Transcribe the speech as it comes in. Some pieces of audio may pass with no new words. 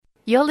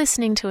You're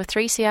listening to a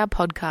 3CR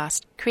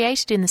podcast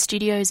created in the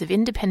studios of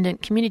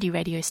independent community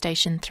radio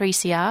station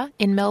 3CR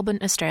in Melbourne,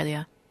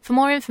 Australia. For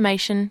more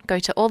information, go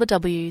to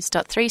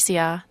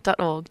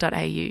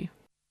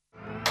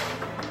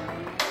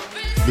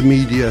allthews.3cr.org.au. The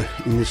media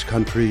in this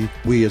country,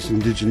 we as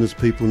Indigenous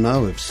people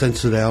know, have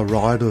censored our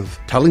right of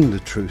telling the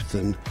truth,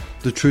 and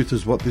the truth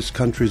is what this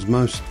country is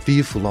most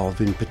fearful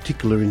of, in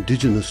particular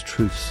Indigenous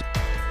truths.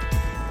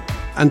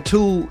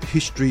 Until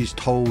history is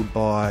told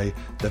by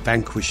the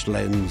vanquished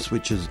lens,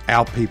 which is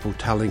our people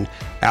telling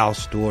our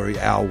story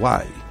our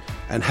way,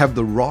 and have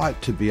the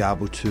right to be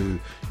able to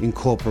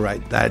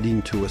incorporate that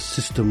into a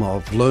system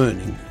of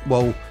learning,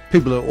 well,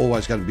 people are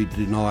always going to be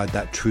denied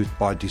that truth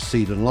by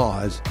deceit and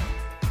lies.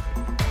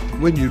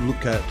 When you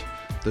look at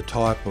the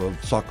type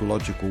of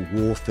psychological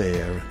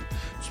warfare and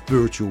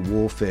spiritual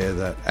warfare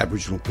that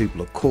Aboriginal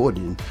people are caught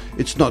in,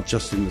 it's not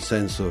just in the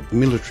sense of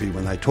military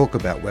when they talk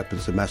about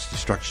weapons of mass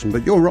destruction,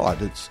 but you're right,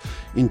 it's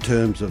in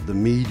terms of the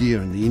media,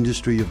 and the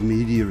industry of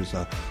media is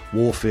a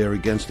warfare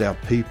against our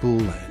people,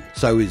 and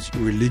so is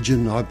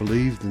religion, I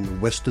believe, in the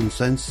Western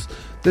sense.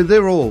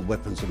 They're all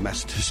weapons of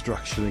mass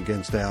destruction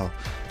against our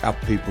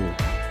people.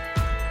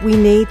 We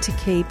need to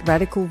keep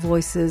radical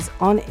voices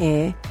on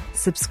air.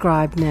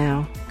 Subscribe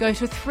now. Go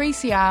to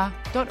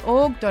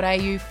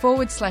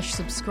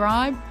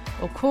 3cr.org.au/subscribe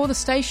or call the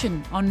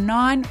station on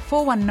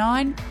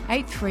 9419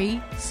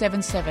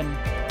 8377.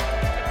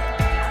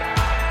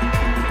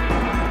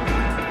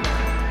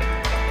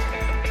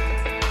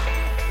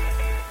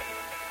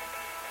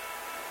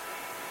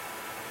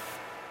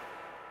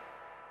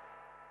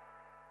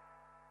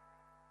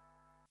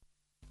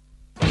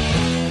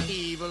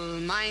 Evil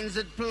minds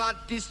that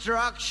plot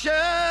destruction,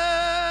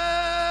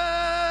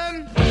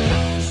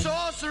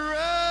 sorcerer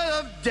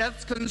of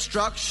death's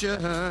construction,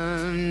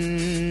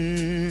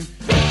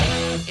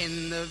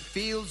 in the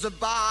fields of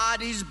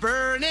bodies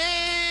burning,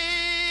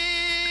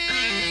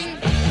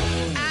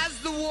 as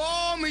the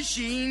war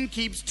machine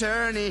keeps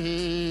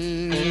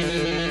turning,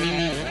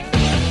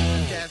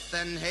 death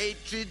and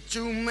hatred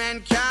to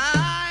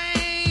mankind,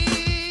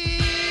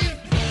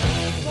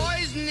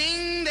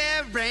 poisoning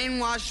their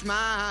brainwashed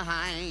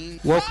mind.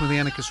 Welcome to the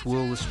Anarchist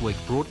World This Week,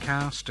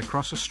 broadcast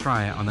across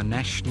Australia on the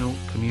National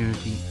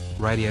Community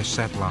Radio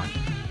Satellite.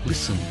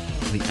 Listen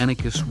to the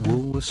Anarchist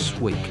World This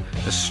Week,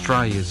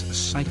 Australia's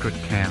sacred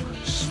cow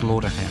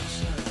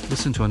slaughterhouse.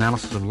 Listen to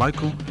analysis of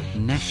local,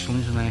 national,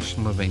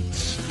 international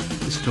events.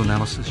 Listen to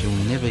analysis you'll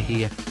never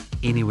hear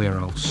anywhere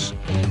else.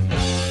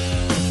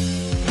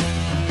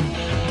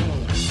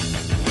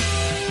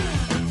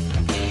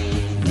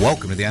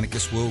 Welcome to the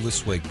Anarchist World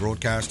This Week,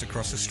 broadcast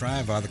across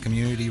Australia via the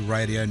Community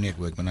Radio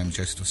Network. My name is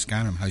Joseph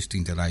Toscano. I'm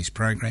hosting today's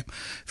program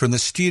from the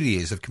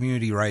studios of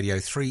Community Radio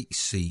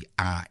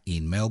 3CR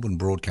in Melbourne,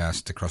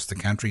 broadcast across the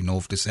country,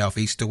 north to south,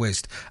 east to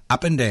west,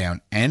 up and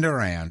down and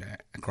around,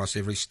 across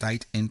every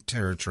state and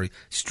territory,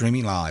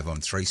 streaming live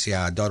on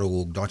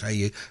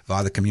 3cr.org.au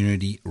via the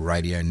Community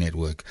Radio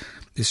Network.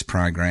 This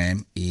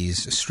program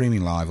is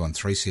streaming live on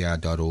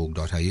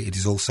 3cr.org.au. It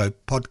is also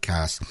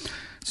podcast,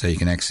 so you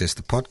can access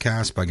the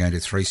podcast by going to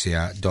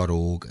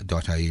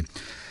 3cr.org.au.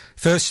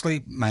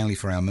 Firstly, mainly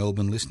for our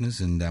Melbourne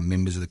listeners and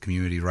members of the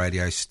community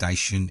radio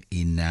station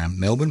in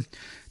Melbourne,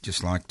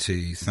 just like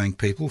to thank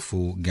people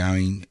for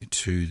going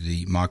to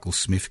the Michael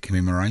Smith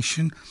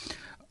commemoration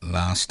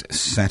last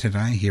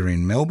Saturday here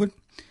in Melbourne.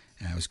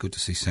 It was good to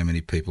see so many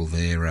people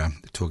there to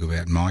talk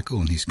about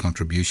Michael and his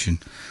contribution,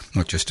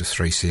 not just to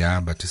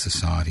 3CR, but to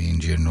society in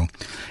general.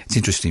 It's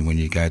interesting when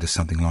you go to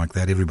something like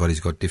that.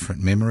 Everybody's got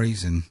different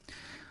memories, and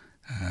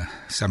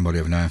somebody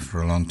I've known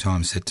for a long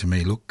time said to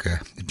me, look,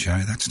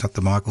 Joe, that's not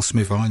the Michael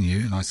Smith I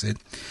knew. And I said,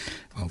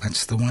 well,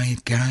 that's the way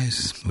it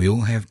goes. We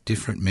all have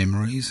different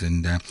memories,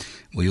 and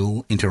we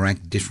all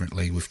interact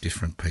differently with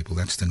different people.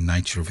 That's the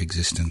nature of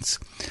existence.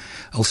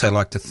 I also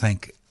like to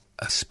thank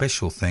a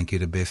special thank you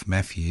to Beth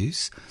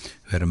Matthews,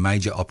 who had a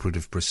major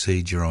operative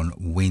procedure on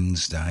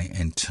Wednesday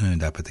and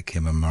turned up at the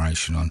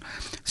commemoration on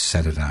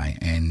Saturday.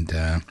 And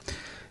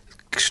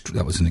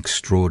that was an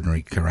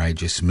extraordinary,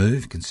 courageous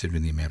move,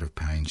 considering the amount of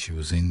pain she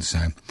was in.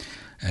 So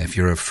if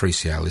you're a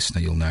 3CR listener,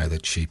 you'll know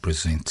that she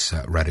presents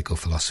Radical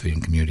Philosophy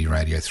on Community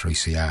Radio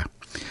 3CR.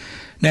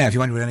 Now, if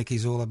you wonder what anarchy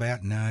is all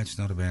about, no, it's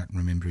not about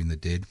remembering the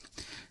dead.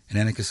 An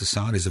anarchist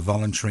society is a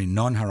voluntary,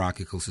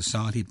 non-hierarchical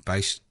society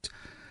based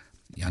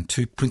on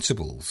two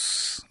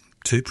principles.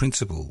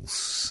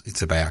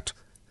 It's about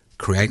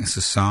creating a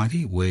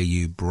society where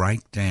you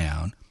break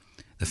down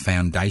the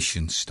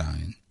foundation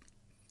stone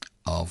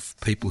of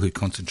people who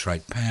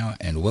concentrate power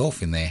and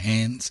wealth in their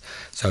hands.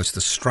 So it's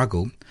the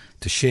struggle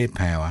to share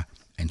power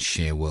and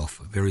share wealth.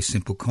 A very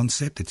simple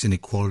concept. It's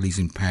inequalities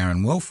in power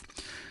and wealth,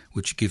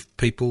 which give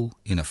people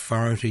in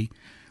authority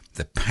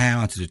the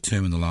power to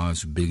determine the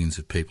lives of billions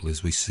of people,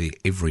 as we see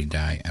every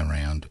day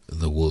around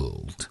the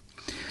world.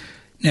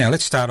 Now,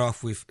 let's start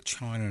off with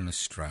China and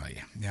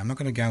Australia. Now, I'm not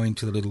going to go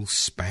into the little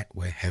spat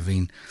we're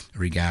having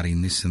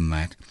regarding this and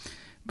that,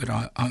 but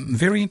I'm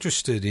very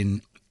interested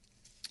in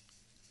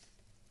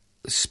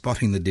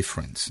spotting the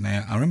difference.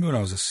 Now, I remember when I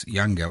was a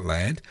younger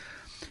lad,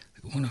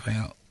 one of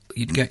our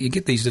you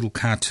get these little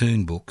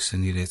cartoon books,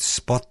 and you'd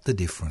spot the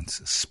difference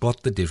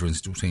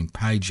between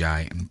page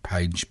A and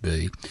page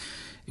B,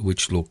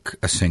 which look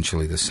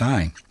essentially the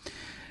same.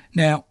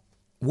 Now,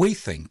 we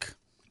think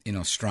in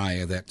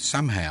Australia that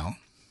somehow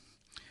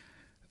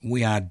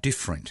we are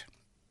different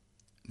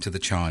to the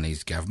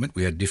Chinese government,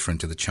 we are different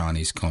to the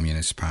Chinese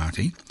Communist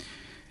Party,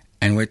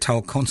 and we're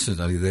told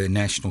constantly their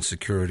national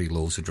security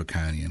laws are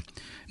draconian.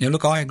 Now,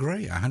 look, I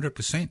agree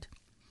 100%.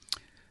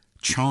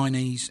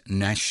 Chinese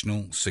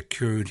national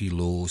security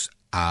laws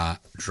are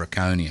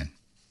draconian,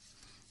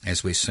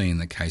 as we're seeing in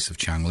the case of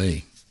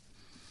Changli.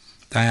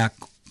 They are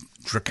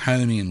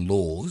draconian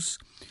laws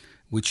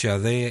which are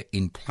there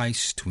in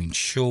place to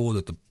ensure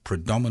that the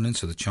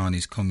predominance of the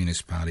Chinese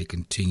Communist Party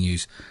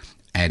continues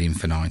ad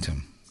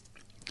infinitum.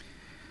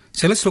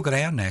 So let's look at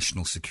our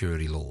national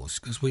security laws,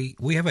 because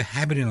we have a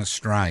habit in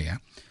Australia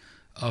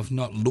of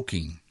not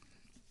looking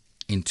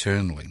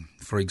internally.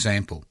 For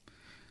example,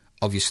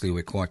 obviously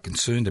we're quite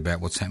concerned about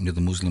what's happened to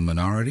the Muslim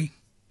minority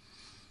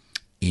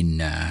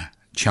in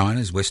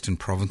China's western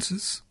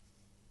provinces,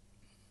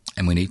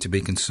 and we need to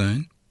be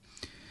concerned.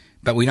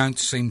 But we don't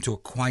seem to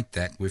equate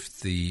that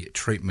with the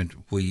treatment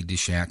we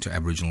dish out to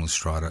Aboriginal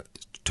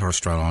Torres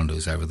Strait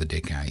Islanders over the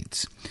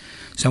decades.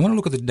 So I want to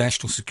look at the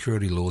national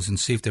security laws and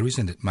see if there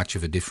isn't much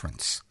of a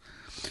difference.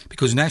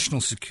 Because national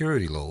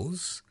security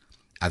laws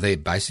are there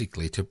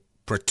basically to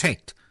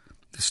protect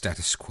the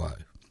status quo.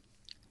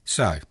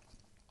 So,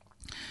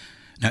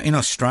 now in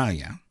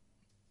Australia,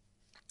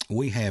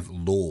 we have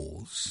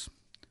laws,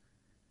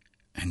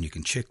 and you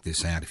can check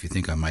this out if you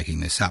think I'm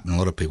making this up, and a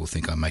lot of people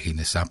think I'm making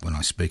this up when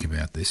I speak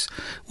about this.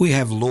 We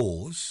have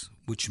laws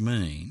which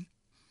mean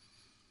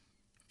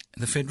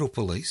the federal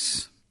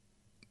police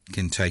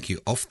can take you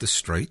off the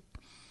street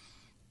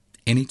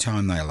any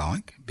time they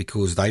like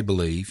because they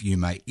believe you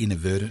may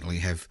inadvertently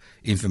have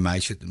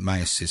information that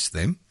may assist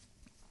them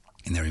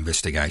in their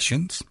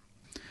investigations.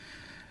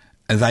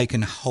 They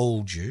can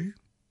hold you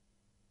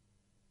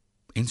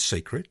in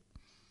secret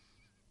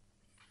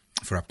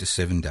for up to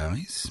 7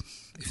 days,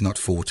 if not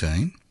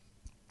 14.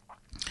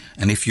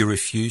 And if you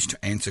refuse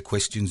to answer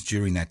questions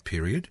during that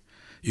period,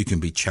 you can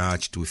be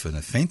charged with an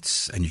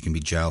offence and you can be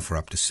jailed for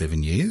up to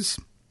 7 years.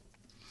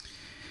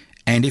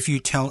 And if you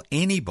tell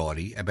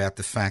anybody about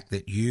the fact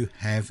that you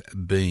have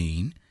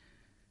been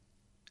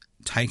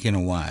taken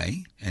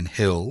away and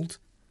held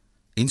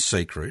in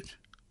secret,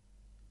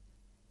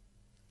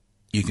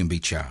 you can be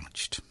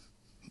charged.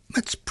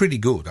 That's pretty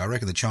good. I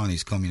reckon the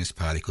Chinese Communist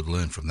Party could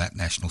learn from that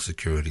national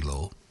security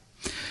law.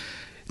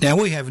 Now,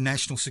 we have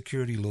national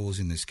security laws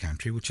in this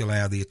country which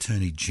allow the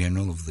Attorney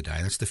General of the day,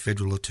 that's the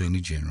Federal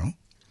Attorney General,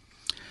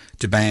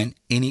 to ban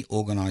any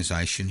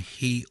organisation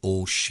he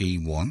or she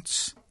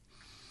wants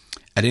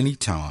at any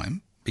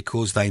time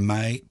because they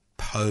may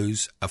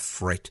pose a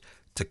threat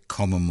to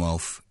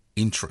Commonwealth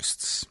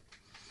interests.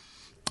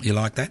 You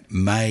like that?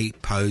 May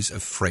pose a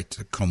threat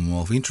to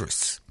Commonwealth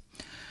interests.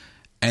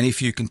 And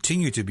if you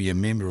continue to be a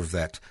member of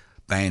that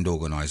banned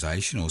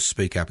organisation or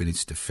speak up in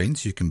its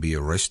defence, you can be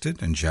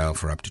arrested and jailed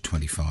for up to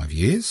 25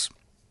 years.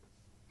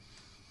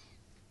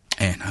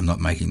 And I'm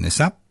not making this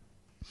up.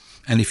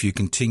 And if you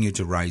continue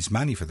to raise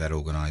money for that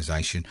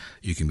organisation,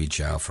 you can be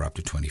jailed for up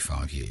to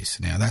 25 years.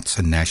 Now, that's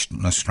an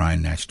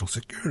Australian national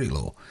security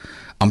law.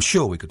 I'm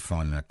sure we could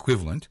find an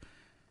equivalent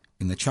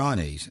in the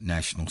Chinese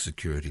national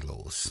security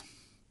laws.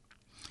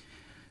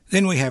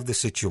 Then we have the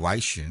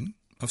situation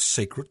of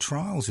secret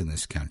trials in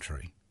this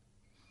country.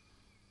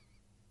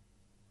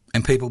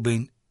 And people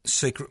being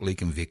secretly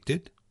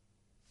convicted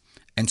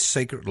and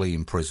secretly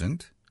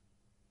imprisoned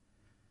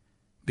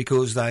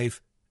because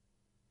they've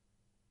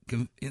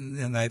broken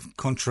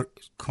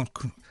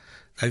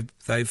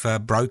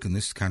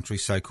this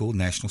country's so-called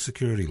national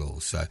security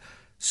laws. So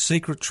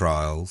secret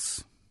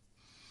trials,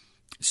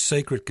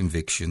 secret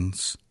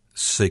convictions,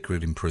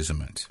 secret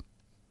imprisonment.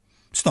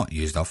 It's not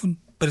used often,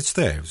 but it's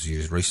there. It was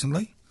used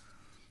recently.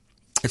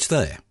 It's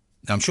there.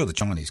 Now, I'm sure the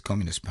Chinese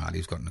Communist Party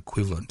has got an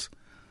equivalent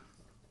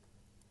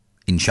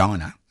in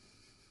China,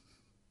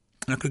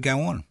 and I could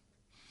go on.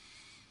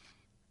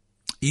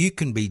 You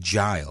can be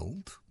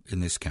jailed in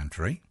this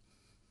country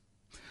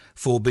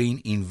for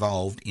being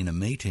involved in a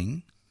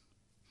meeting,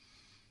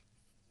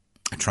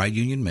 a trade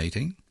union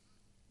meeting.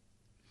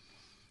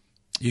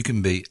 You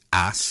can be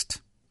asked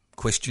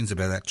questions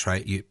about that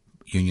trade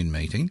union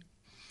meeting.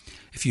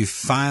 If you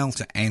fail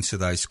to answer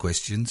those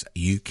questions,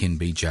 you can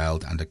be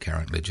jailed under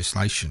current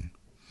legislation.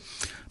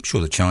 I'm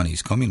sure the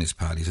Chinese Communist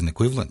Party is an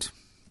equivalent.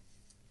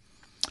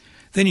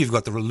 Then you've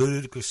got the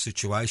ludicrous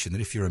situation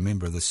that if you're a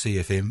member of the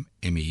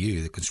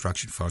CFM-MEU, the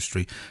Construction,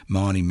 Forestry,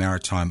 Mining,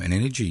 Maritime and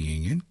Energy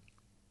Union,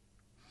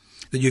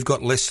 that you've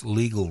got less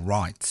legal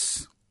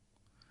rights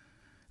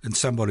than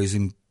somebody who's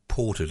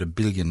imported $1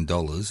 billion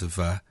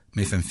of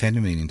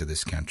methamphetamine into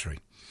this country.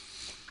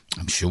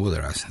 I'm sure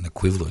there is an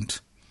equivalent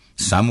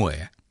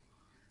somewhere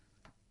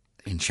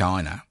in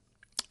China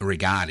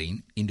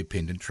regarding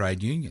independent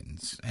trade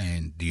unions.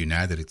 And do you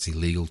know that it's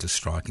illegal to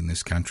strike in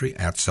this country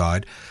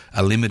outside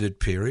a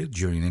limited period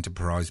during an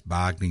enterprise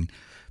bargaining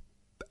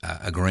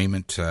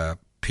agreement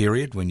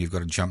period when you've got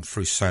to jump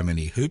through so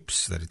many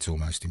hoops that it's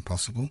almost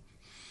impossible.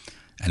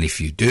 And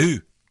if you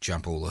do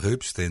jump all the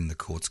hoops, then the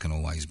courts can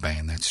always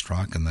ban that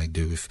strike, and they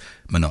do with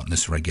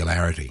monotonous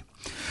regularity.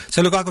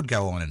 So look, I could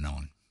go on and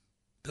on,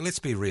 but let's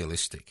be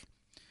realistic.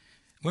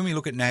 When we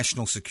look at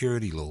national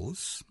security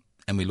laws,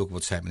 and we look at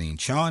what's happening in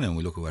China, and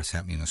we look at what's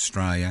happening in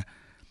Australia,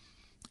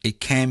 it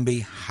can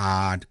be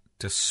hard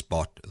to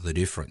spot the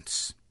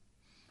difference.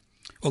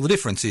 Well, the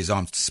difference is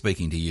I'm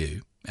speaking to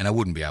you, and I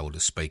wouldn't be able to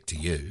speak to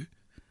you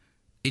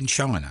in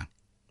China.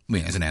 I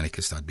mean, as an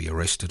anarchist, I'd be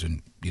arrested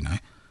and,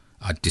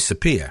 I'd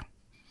disappear.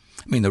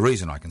 I mean, the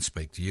reason I can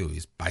speak to you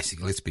is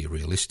basically, let's be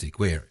realistic,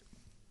 we're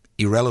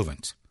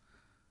irrelevant.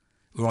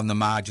 We're on the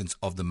margins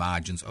of the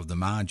margins of the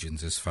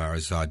margins as far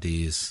as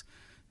ideas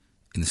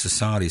in the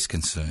society is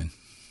concerned.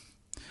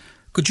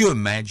 Could you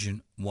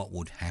imagine what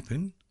would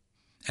happen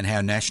and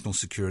how national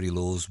security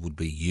laws would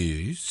be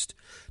used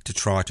to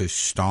try to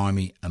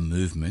stymie a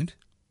movement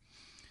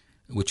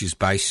which is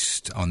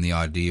based on the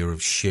idea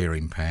of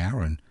sharing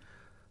power and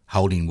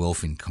holding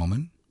wealth in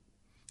common,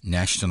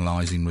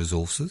 nationalising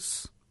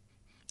resources?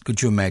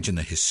 Could you imagine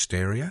the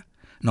hysteria,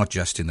 not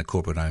just in the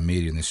corporate-owned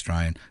media in the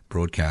Australian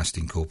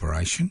Broadcasting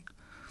Corporation,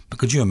 but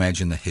could you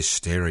imagine the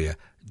hysteria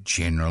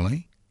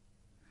generally,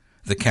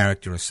 the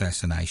character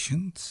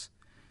assassinations,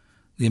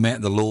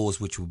 the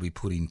laws which will be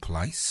put in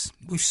place?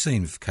 We've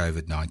seen with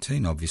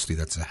COVID-19, obviously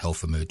that's a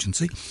health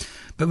emergency,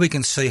 but we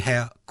can see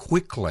how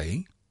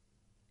quickly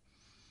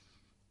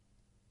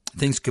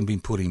things can be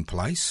put in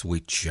place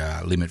which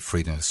limit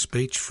freedom of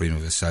speech, freedom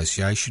of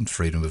association,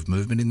 freedom of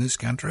movement in this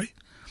country.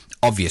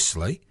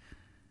 Obviously,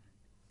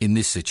 in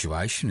this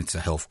situation, it's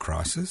a health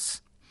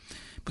crisis,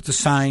 but the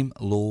same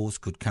laws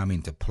could come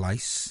into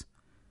place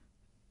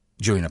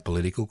during a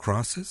political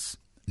crisis,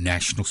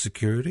 national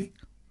security.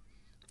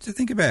 So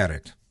think about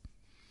it.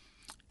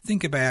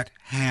 Think about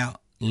how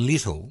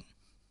little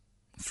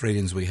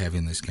freedoms we have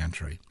in this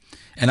country.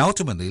 And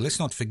ultimately, let's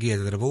not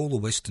forget that of all the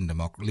Western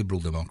liberal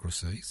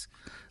democracies,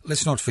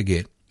 let's not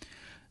forget,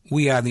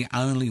 we are the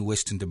only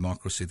Western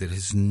democracy that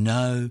has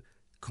no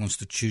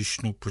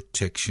constitutional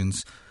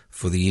protections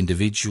for the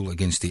individual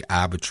against the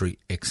arbitrary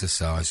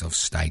exercise of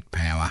state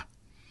power.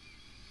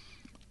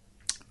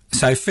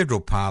 So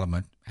federal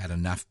parliament had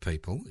enough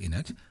people in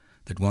it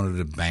that wanted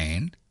to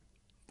ban,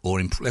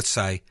 or let's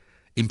say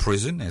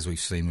imprison, as we've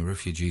seen with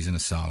refugees and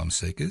asylum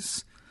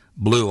seekers,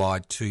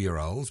 blue-eyed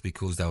 2-year-olds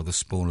because they were the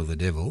spawn of the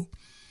devil,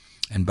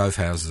 and both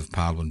houses of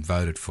parliament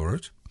voted for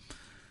it.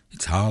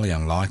 It's highly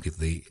unlikely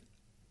the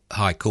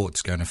High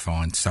Court's going to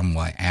find some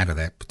way out of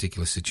that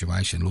particular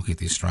situation, looking at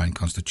the Australian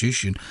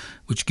Constitution,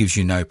 which gives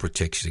you no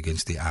protection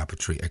against the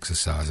arbitrary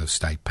exercise of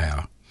state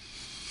power.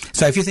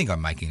 So if you think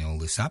I'm making all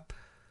this up,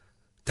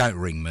 don't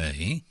ring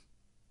me.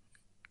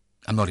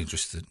 I'm not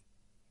interested.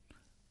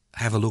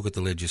 Have a look at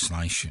the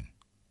legislation.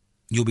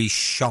 You'll be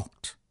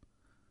shocked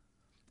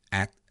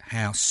at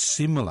how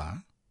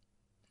similar,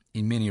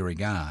 in many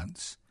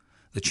regards,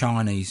 the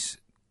Chinese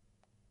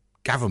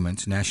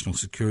government's national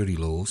security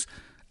laws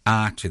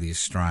are to the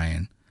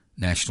Australian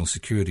national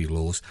security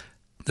laws.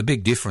 The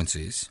big difference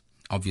is,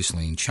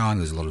 obviously in China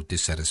there's a lot of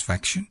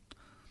dissatisfaction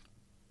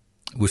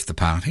with the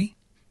party,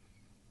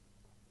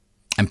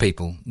 and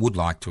people would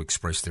like to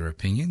express their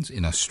opinions.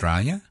 In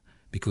Australia,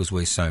 because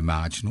we're so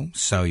marginal,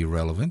 so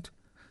irrelevant,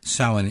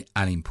 so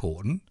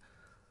unimportant,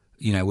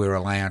 we're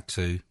allowed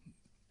to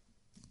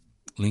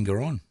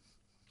linger on.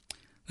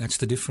 That's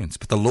the difference.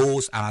 But the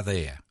laws are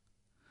there.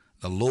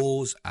 The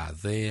laws are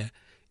there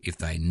if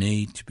they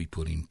need to be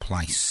put in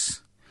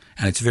place.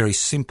 And it's very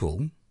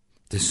simple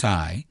to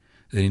say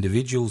that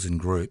individuals and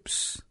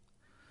groups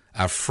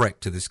are a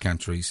threat to this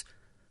country's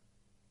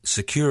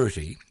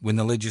security when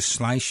the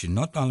legislation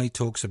not only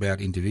talks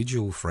about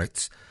individual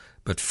threats,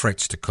 but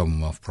threats to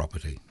Commonwealth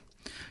property.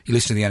 You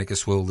listen to The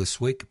Anarchist World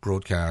This Week,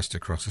 broadcast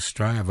across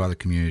Australia via the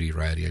Community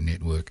Radio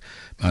Network.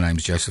 My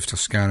name's Joseph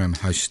Toscano. I'm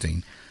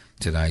hosting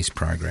today's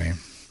program.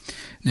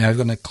 Now, I've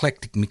got an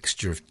eclectic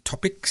mixture of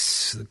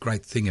topics. The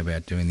great thing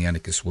about doing The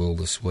Anarchist World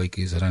This Week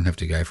is I don't have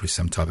to go through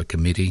some type of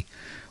committee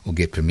or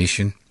get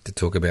permission to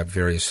talk about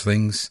various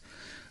things.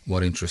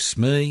 What interests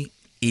me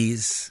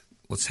is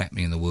what's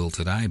happening in the world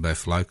today,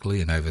 both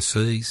locally and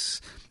overseas.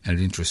 And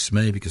it interests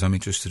me because I'm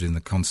interested in the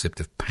concept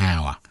of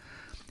power,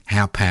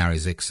 how power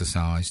is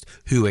exercised,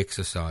 who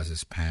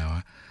exercises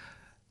power,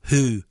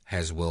 who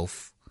has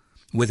wealth,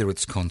 whether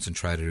it's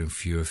concentrated in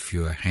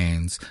fewer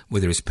hands,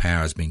 whether his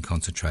power has been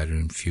concentrated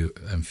in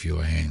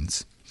fewer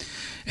hands.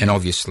 And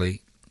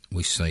obviously,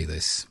 we see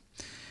this.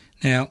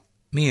 Now,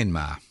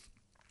 Myanmar.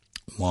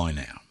 Why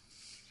now?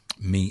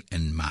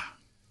 Myanmar.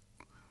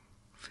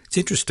 It's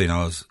interesting,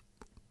 I was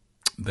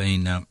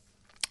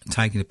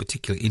taking a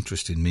particular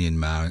interest in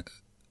Myanmar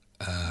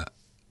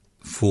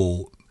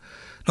for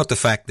not the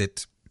fact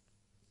that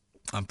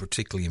I'm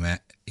particularly,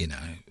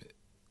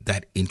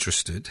 that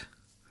interested,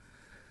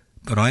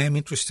 but I am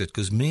interested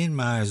because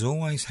Myanmar has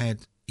always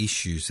had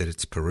issues at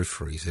its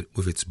peripheries,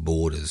 with its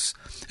borders,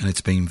 and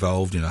it's been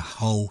involved in a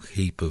whole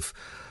heap of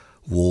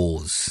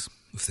wars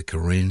with the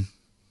Karen,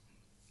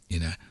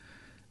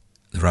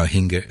 the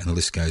Rohingya, and the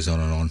list goes on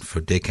and on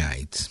for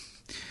decades.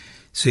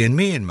 See, and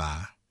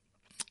Myanmar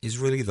is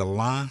really the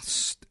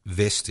last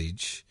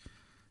vestige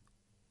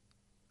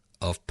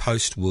of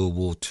post-World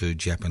War II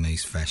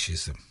Japanese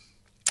fascism,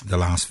 the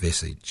last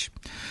vestige,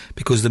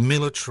 because the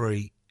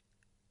military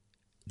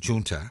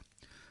junta,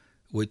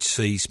 which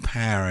seized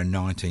power in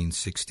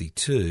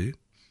 1962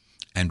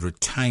 and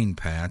retained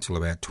power till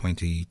about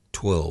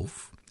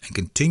 2012 and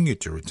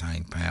continued to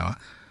retain power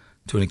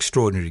to an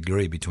extraordinary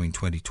degree between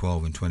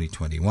 2012 and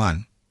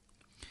 2021,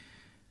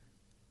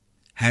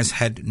 has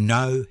had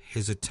no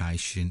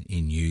hesitation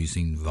in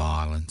using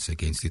violence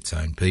against its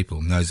own people.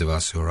 And those of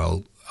us who are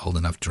old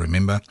enough to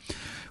remember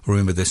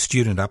the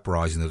student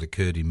uprising that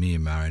occurred in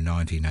Myanmar in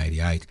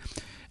 1988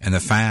 and the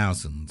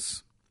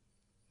thousands,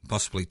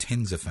 possibly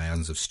tens of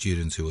thousands of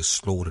students who were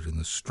slaughtered in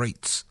the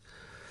streets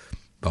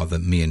by the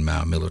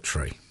Myanmar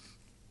military.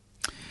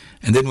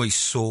 And then we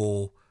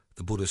saw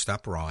the Buddhist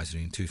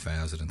uprising in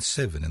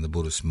 2007, and the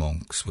Buddhist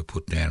monks were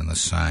put down in the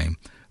same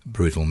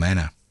brutal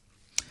manner.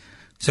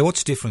 So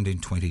what's different in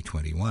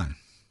 2021?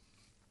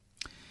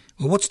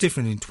 Well, what's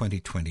different in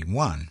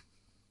 2021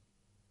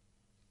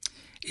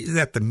 is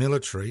that the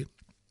military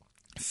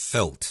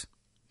felt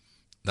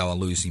they were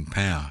losing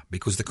power,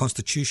 because the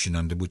constitution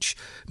under which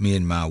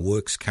Myanmar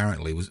works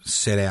currently was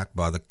set out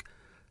by the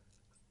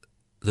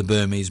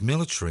Burmese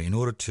military in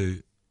order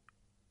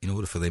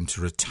for them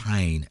to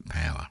retain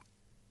power.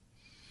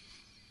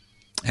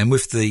 And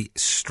with the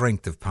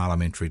strength of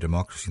parliamentary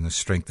democracy and the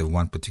strength of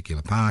one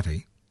particular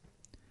party,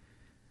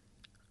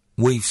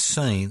 we've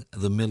seen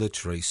the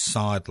military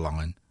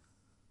sideline.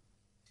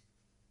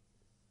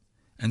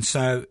 And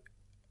so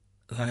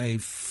they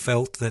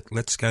felt that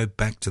let's go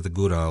back to the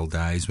good old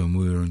days when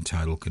we were in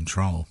total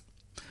control.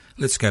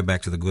 Let's go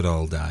back to the good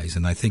old days.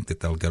 And they think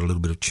that they'll get a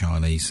little bit of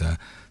Chinese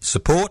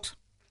support.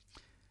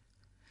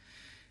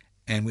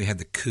 And we had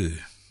the coup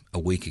a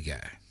week ago.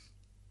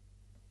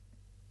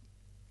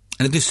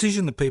 And the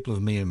decision the people of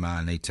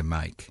Myanmar need to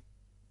make,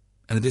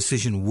 and the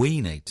decision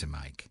we need to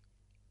make,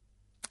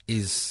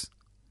 is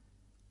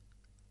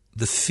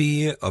the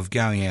fear of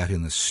going out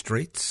in the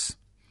streets,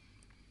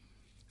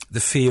 the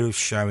fear of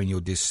showing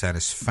your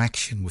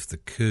dissatisfaction with the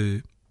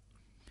coup,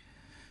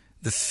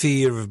 the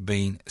fear of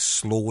being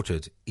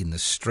slaughtered in the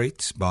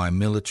streets by a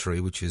military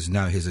which has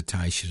no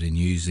hesitation in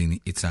using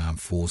its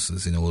armed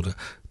forces in order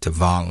to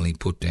violently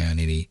put down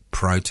any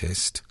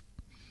protest,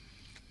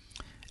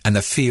 and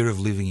the fear of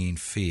living in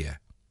fear.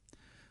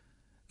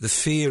 The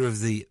fear of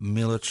the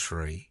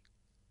military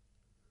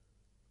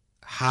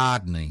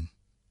hardening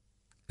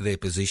their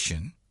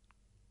position,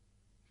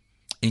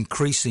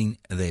 increasing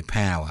their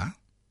power,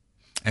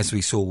 as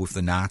we saw with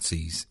the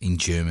Nazis in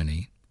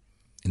Germany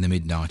in the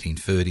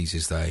mid-1930s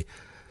as they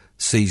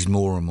seized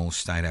more and more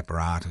state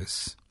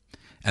apparatus,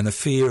 and the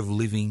fear of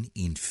living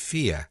in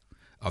fear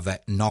of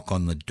that knock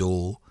on the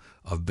door,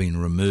 of being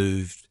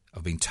removed,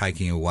 of being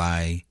taken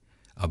away,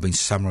 of being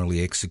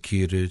summarily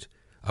executed,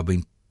 of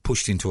being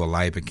pushed into a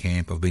labour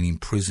camp, of being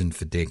imprisoned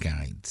for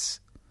decades.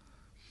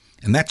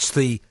 And that's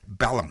the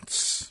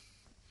balance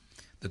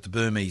that the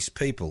Burmese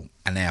people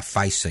are now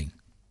facing.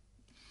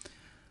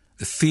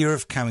 The fear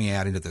of coming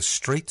out into the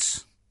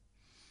streets,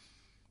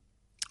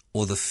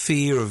 or the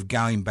fear of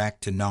going back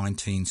to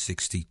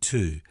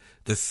 1962,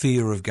 the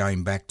fear of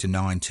going back to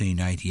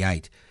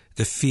 1988,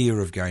 the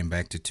fear of going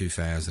back to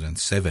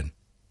 2007.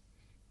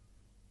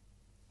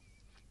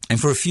 And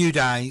for a few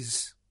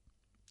days,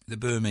 the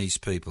Burmese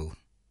people,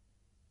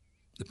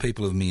 the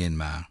people of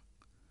Myanmar,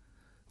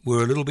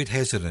 were a little bit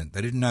hesitant.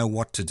 They didn't know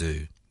what to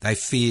do. They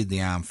feared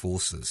the armed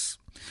forces.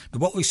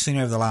 But what we've seen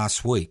over the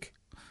last week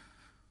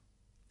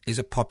is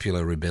a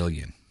popular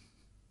rebellion.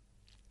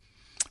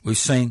 We've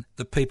seen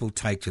the people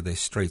take to their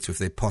streets with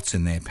their pots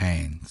in their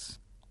pans.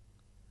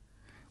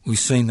 We've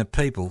seen the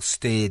people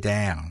stare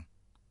down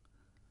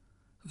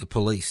the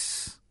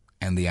police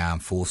and the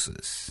armed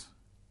forces,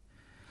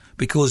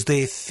 because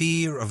their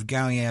fear of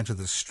going out to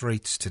the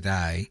streets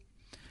today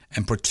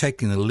and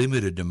protecting the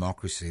limited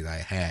democracy they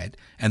had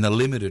and the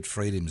limited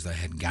freedoms they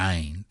had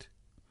gained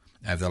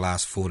over the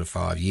last 4 to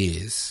 5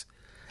 years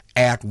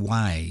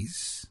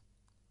outweighs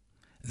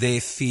their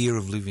fear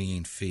of living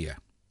in fear.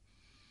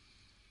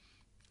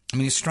 I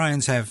mean,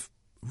 Australians have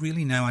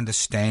really no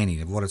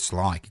understanding of what it's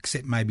like,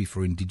 except maybe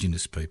for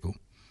Indigenous people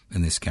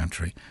in this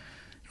country.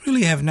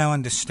 Really have no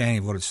understanding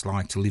of what it's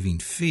like to live in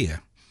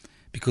fear,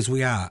 because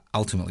we are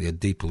ultimately a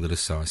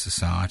depoliticised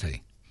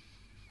society,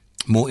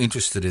 more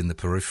interested in the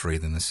periphery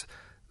than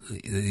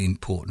the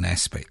important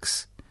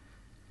aspects.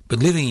 But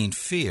living in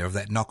fear of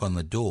that knock on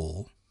the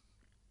door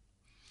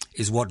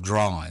is what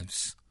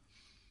drives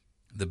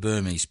the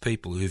Burmese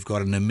people, who've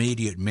got an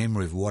immediate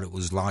memory of what it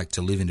was like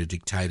to live in a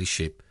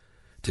dictatorship,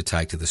 to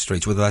take to the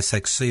streets, whether they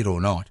succeed or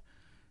not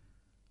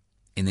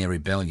in their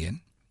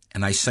rebellion.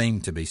 And they seem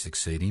to be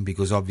succeeding,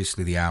 because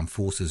obviously the armed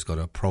forces got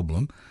a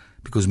problem,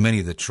 because many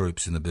of the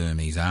troops in the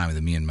Burmese army, the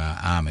Myanmar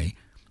army,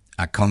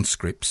 are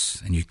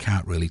conscripts, and you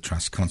can't really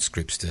trust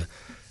conscripts to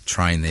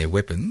train their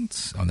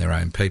weapons on their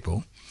own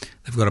people.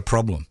 They've got a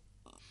problem.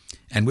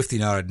 And with the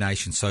United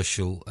Nations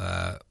Social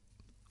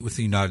with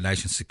the United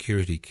Nations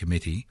Security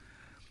Committee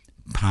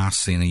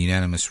passing a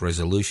unanimous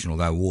resolution,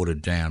 although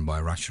watered down by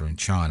Russia and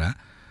China,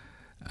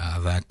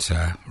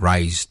 that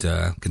raised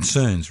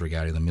concerns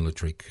regarding the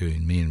military coup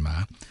in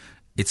Myanmar,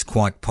 it's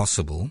quite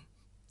possible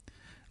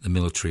the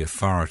military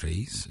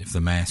authorities, if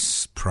the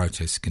mass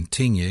protests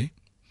continue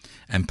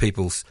and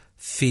people's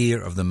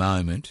fear of the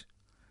moment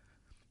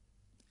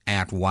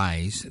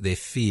outweighs their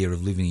fear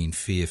of living in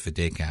fear for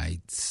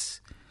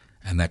decades,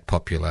 and that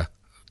popular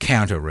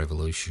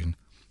counter-revolution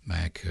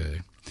may occur.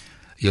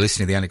 You're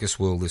listening to The Anarchist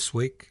World This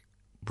Week,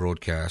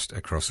 broadcast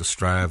across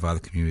Australia via the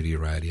Community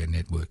Radio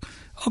Network.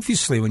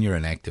 Obviously, when you're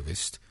an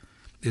activist,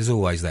 there's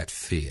always that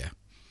fear.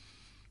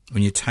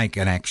 When you take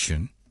an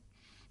action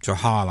to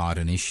highlight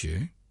an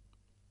issue,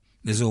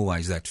 there's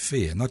always that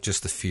fear, not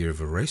just the fear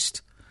of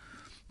arrest,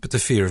 but the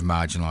fear of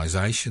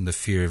marginalisation, the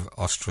fear of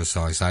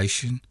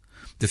ostracisation,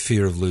 the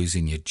fear of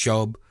losing your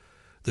job,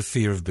 the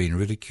fear of being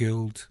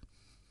ridiculed.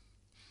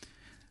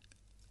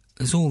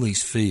 There's all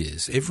these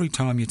fears. Every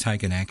time you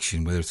take an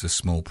action, whether it's a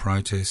small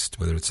protest,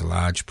 whether it's a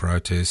large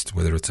protest,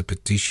 whether it's a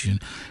petition,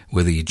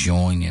 whether you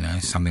join,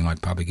 something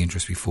like public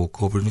interest before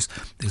corporate interest,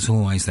 there's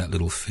always that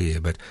little fear.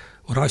 But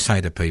what I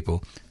say to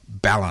people,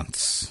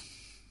 balance.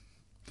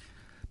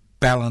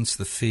 Balance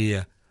the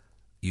fear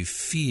you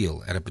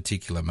feel at a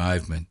particular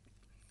moment,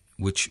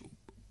 which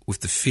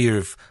with the fear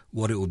of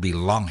what it would be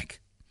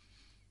like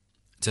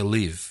to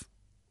live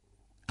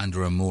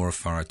under a more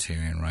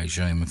authoritarian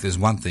regime. If there's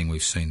one thing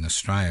we've seen in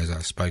Australia, as I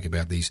spoke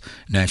about these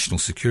national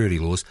security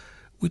laws,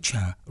 which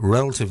are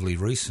relatively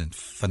recent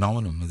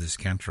phenomenon of this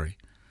country,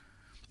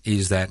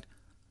 is that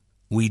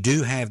we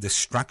do have the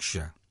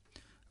structure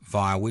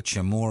via which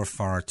a more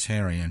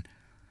authoritarian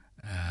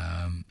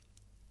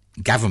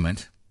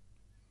government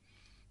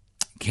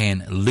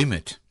can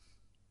limit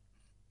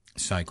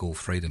so-called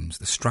freedoms.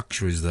 The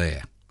structure is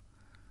there.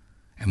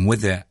 And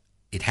whether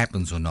it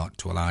happens or not,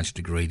 to a large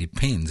degree,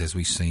 depends, as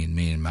we see in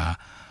Myanmar,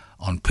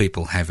 on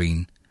people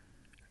having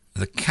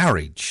the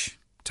courage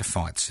to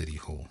fight City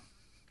Hall.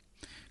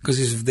 Because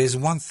if there's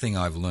one thing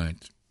I've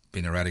learnt,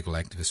 being a radical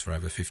activist for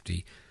over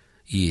 50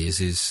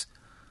 years, is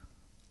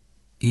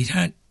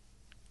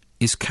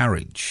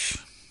courage.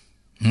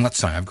 I'm not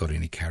saying I've got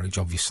any courage.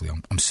 Obviously,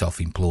 I'm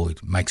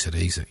self-employed. Makes it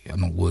easy.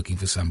 I'm not working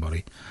for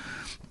somebody.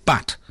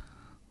 But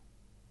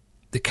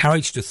the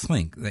courage to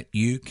think that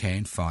you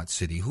can fight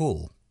City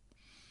Hall.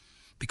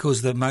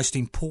 Because the most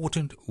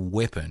important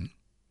weapon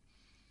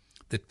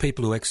that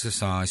people who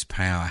exercise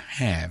power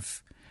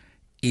have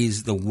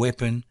is the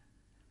weapon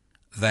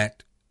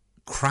that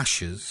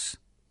crushes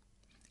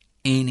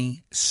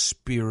any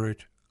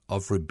spirit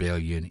of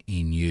rebellion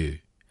in you.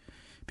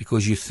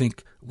 Because you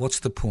think, what's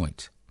the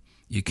point?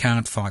 You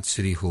can't fight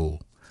City Hall.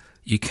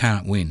 You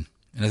can't win.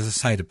 And as I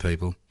say to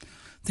people,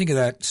 think of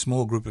that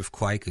small group of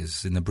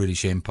Quakers in the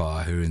British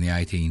Empire who in the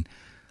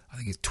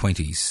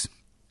 20s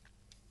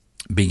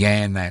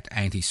began that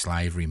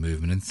anti-slavery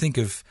movement, and think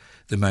of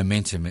the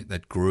momentum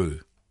that grew,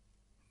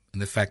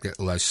 and the fact that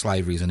although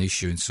slavery is an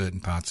issue in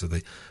certain parts of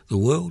the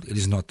world, it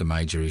is not the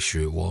major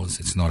issue it was.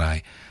 It's not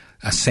a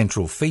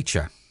central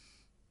feature.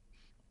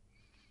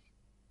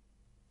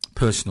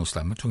 Personal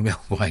slavery, I'm not talking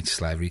about wage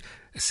slavery,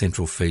 a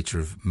central feature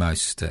of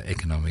most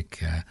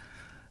economic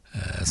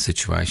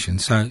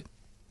situations. So,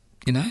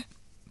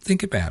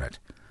 think about it.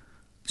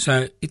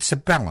 So it's a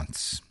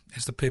balance.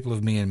 As the people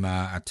of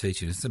Myanmar are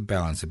teaching us, the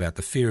balance about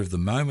the fear of the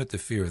moment, the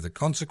fear of the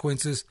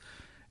consequences,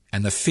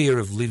 and the fear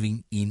of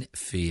living in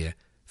fear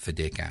for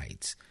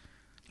decades.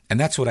 And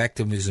that's what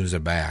activism is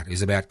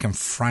about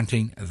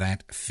confronting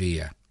that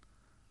fear.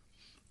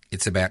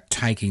 It's about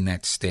taking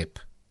that step.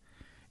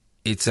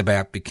 It's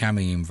about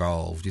becoming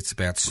involved. It's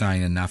about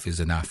saying enough is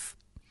enough.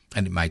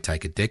 And it may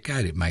take a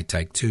decade, it may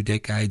take 2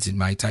 decades, it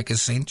may take a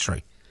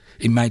century,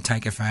 it may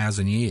take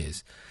 1,000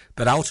 years.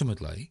 But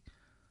ultimately,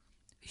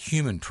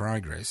 human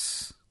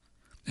progress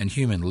and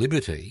human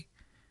liberty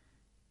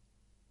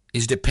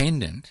is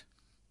dependent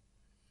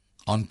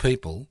on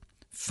people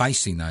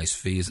facing those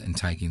fears and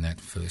taking that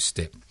first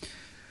step.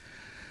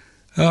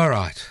 All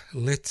right,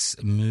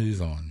 let's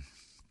move on.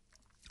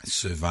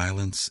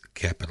 Surveillance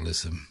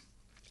capitalism.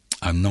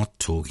 I'm not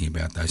talking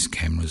about those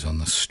cameras on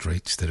the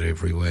streets that are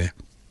everywhere.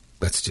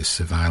 That's just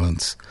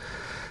surveillance.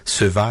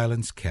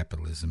 Surveillance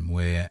capitalism,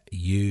 where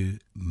you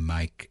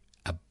make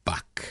a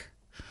buck.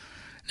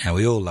 Now,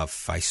 we all love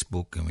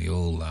Facebook and we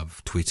all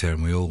love Twitter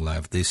and we all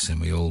love this and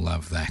we all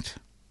love that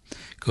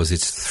because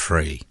it's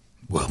free.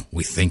 Well,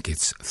 we think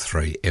it's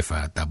free,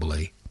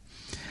 F-R-E-E.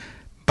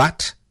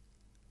 But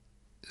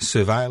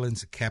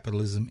surveillance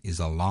capitalism is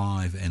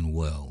alive and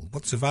well.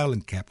 What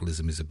surveillance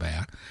capitalism is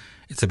about,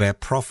 it's about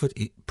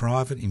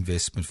private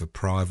investment for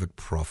private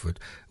profit,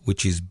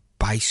 which is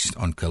based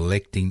on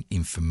collecting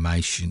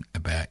information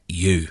about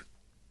you.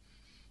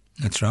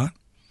 That's right.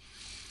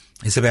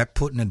 It's about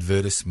putting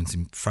advertisements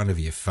in front of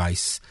your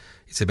face.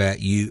 It's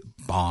about you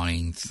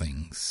buying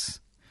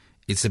things.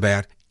 It's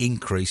about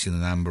increasing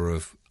the number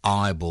of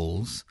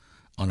eyeballs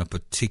on a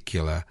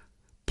particular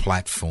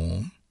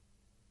platform,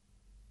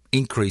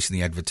 increasing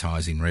the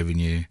advertising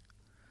revenue,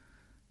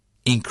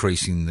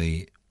 increasing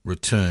the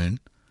return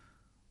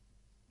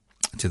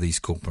to these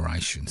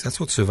corporations. That's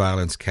what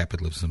surveillance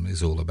capitalism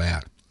is all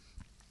about.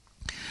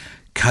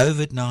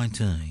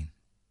 COVID-19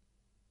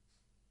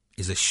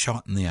 is a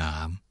shot in the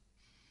arm.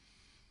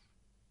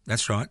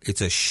 That's right,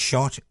 it's a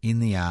shot in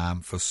the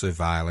arm for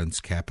surveillance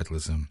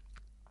capitalism.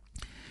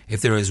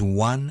 If there is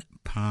one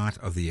part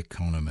of the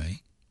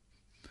economy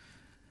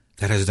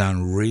that has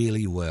done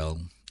really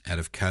well out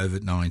of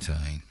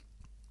COVID-19,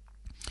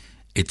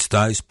 it's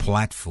those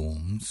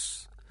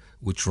platforms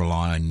which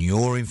rely on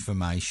your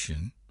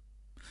information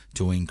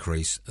to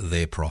increase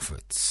their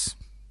profits.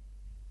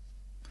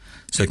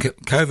 So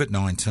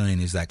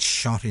COVID-19 is that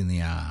shot in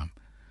the arm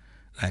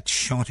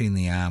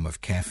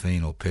of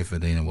caffeine or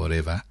pethidine or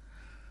whatever,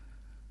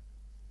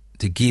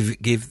 to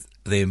give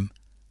them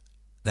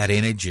that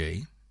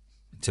energy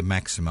to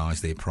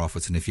maximise their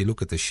profits. And if you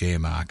look at the share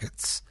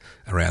markets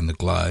around the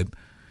globe,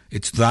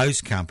 it's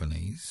those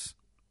companies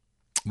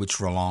which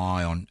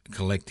rely on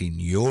collecting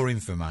your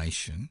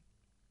information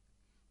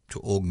to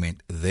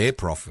augment their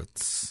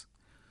profits,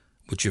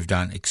 which have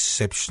done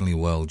exceptionally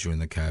well during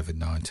the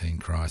COVID-19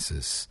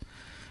 crisis.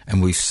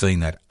 And we've seen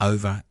that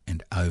over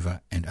and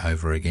over and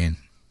over again.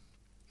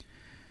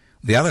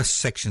 The other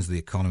sections of the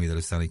economy that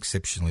has done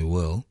exceptionally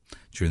well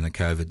during the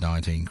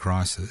COVID-19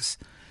 crisis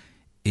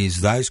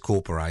is those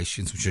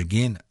corporations, which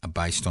again are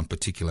based on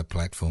particular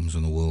platforms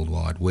on the World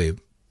Wide Web,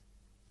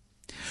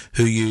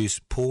 who use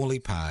poorly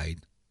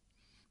paid,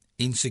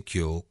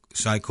 insecure,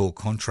 so-called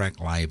contract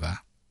labour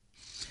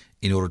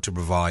in order to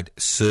provide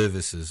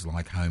services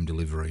like home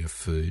delivery of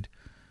food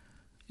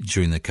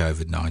during the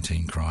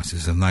COVID-19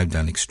 crisis, and they've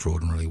done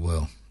extraordinarily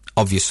well.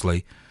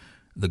 Obviously,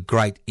 the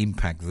great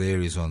impact there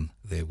is on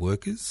their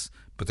workers,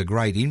 but the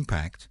great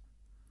impact,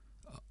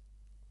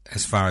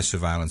 as far as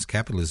surveillance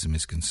capitalism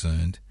is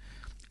concerned,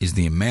 is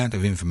the amount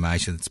of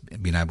information that's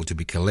been able to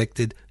be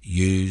collected,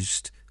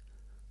 used,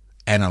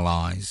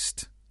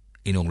 analysed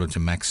in order to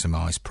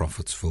maximise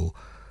profits for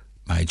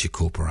major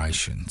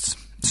corporations.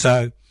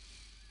 So,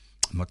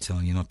 I'm not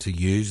telling you not to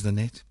use the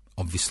net.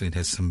 Obviously, it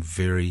has some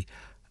very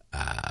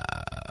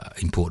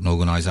important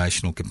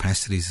organisational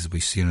capacities, as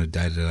we see on a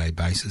day-to-day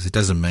basis. It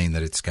doesn't mean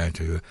that it's going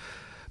to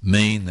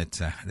mean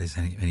that there's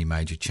any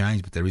major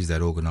change, but there is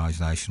that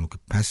organisational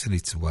capacity.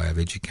 It's a way of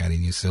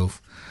educating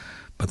yourself.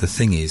 But the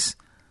thing is,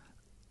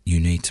 you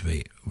need to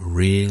be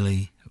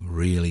really,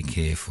 really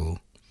careful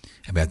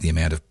about the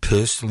amount of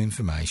personal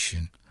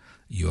information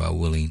you are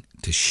willing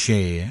to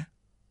share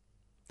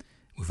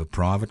with a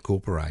private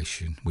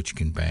corporation which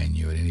can ban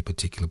you at any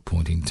particular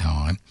point in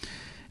time,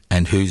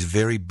 and whose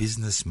very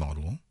business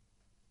model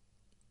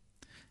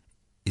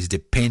is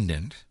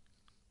dependent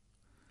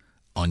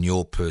on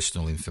your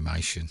personal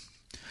information.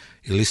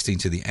 You're listening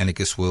to the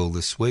Anarchist World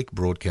This Week,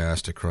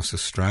 broadcast across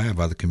Australia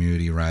by the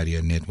Community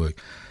Radio Network.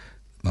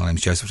 My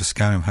name's Joseph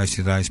Toscano. I'm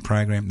hosting today's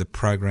program. The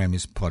program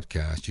is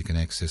podcast. You can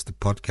access the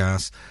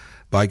podcast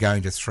by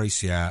going to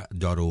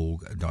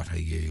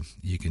 3cr.org.au.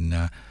 You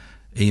can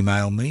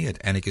email me at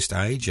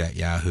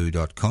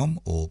anarchistage@yahoo.com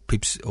or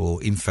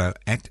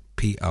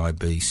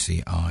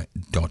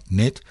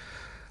info@pibci.net.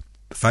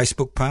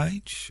 Facebook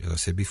page, as I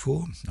said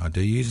before, I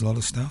do use a lot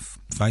of stuff.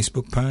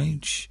 Facebook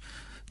page,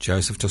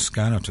 Joseph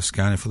Toscano,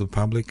 Toscano for the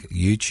Public.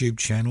 YouTube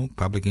channel,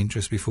 Public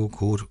Interest Before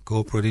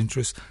Corporate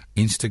Interest.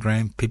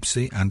 Instagram,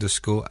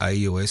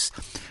 Pipsy_AUS,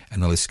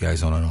 and the list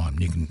goes on and on.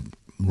 You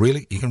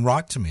can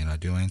write to me, and I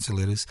do answer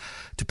letters,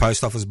 to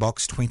Post Office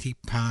Box 20,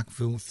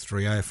 Parkville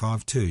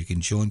 3052. You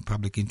can join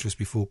Public Interest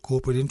Before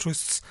Corporate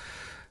Interests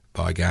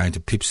by going to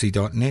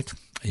pipsy.net.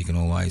 You can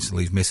always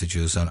leave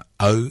messages on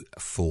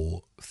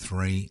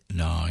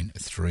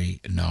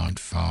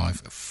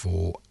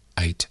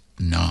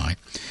 0439395489.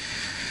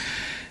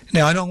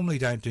 Now, I normally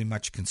don't do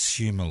much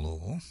consumer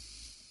law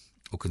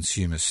or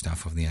consumer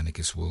stuff of the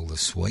Anarchist World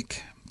This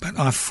Week, but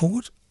I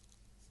thought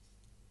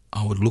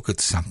I would look at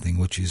something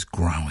which is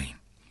growing.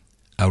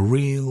 A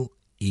real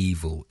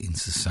evil in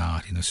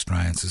society, in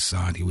Australian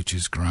society, which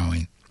is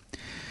growing.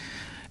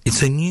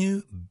 It's a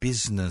new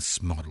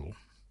business model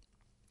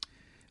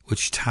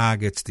which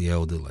targets the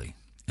elderly.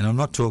 And I'm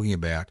not talking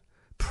about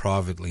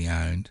privately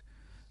owned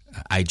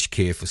aged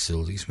care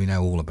facilities. We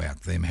know all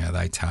about them, how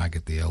they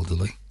target the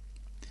elderly.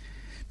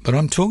 But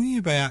I'm talking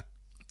about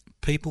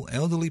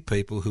elderly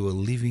people who are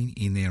living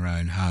in their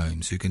own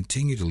homes, who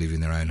continue to live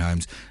in their own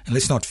homes. And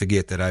let's not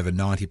forget that over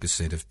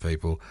 90% of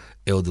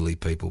elderly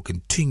people,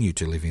 continue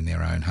to live in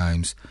their own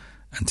homes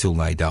until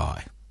they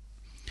die.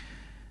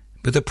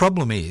 But the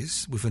problem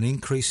is, with an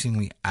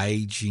increasingly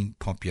ageing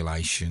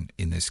population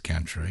in this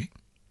country,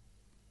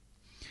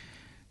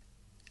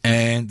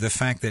 and the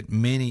fact that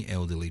many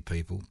elderly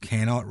people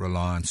cannot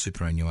rely on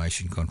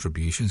superannuation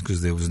contributions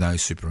because there was no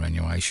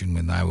superannuation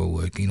when they were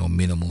working, or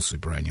minimal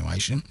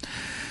superannuation,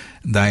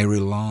 they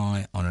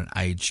rely on an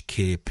aged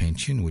care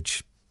pension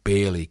which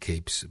barely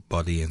keeps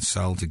body and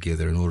soul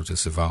together in order to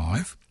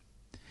survive.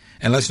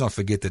 And let's not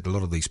forget that a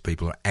lot of these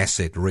people are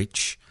asset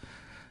rich,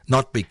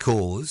 not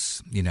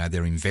because,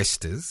 they're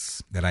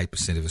investors, that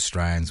 8% of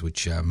Australians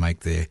which make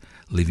their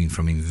living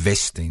from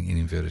investing, in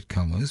inverted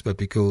commas, but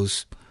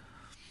because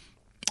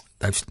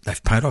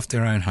they've paid off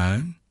their own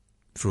home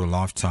through a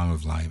lifetime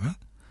of labour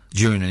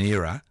during an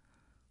era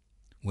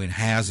when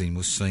housing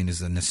was seen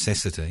as a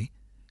necessity,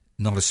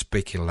 not a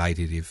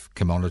speculative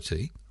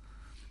commodity.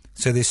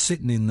 So they're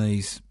sitting in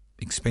these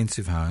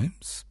expensive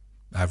homes,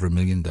 over $1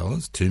 million,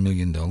 $2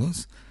 million,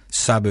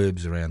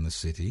 suburbs around the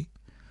city.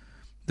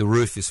 The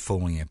roof is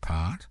falling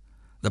apart.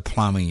 The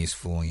plumbing is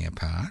falling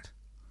apart.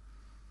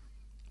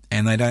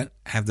 And they don't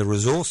have the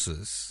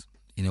resources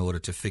in order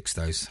to fix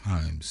those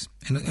homes.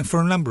 And for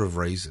a number of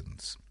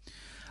reasons.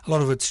 A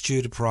lot of it's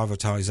due to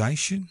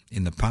privatisation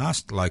in the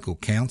past, local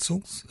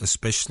councils,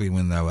 especially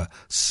when they were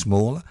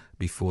smaller,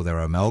 before they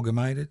were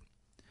amalgamated.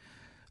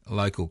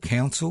 Local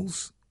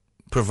councils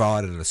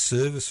provided a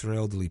service for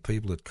elderly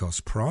people at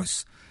cost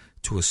price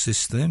to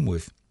assist them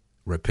with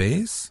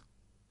repairs.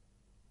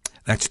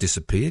 That's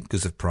disappeared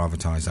because of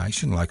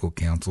privatisation. Local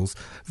councils,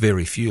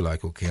 very few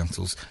local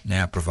councils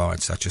now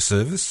provide such a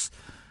service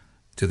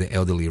to their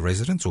elderly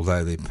residents,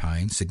 although they're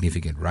paying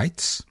significant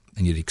rates.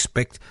 And you'd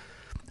expect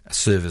a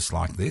service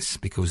like this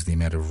because of the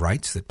amount of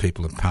rates that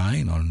people are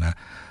paying on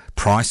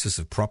prices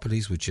of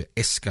properties which are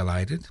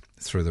escalated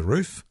through the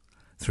roof,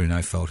 through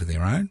no fault of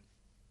their own.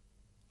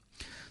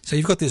 So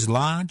you've got this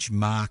large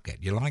market.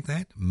 You like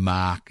that?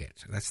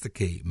 Market. That's the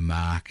key,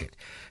 market.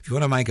 If you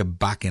want to make a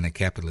buck in a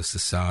capitalist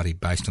society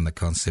based on the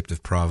concept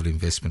of private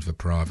investment for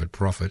private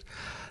profit,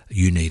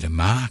 you need a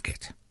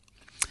market.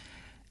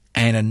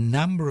 And a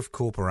number of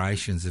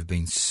corporations have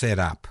been set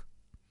up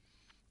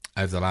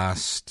over the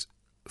last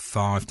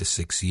 5 to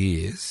 6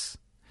 years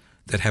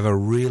that have a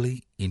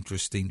really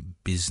interesting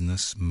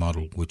business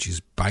model which is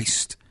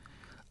based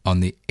on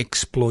the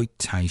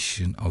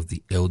exploitation of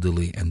the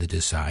elderly and the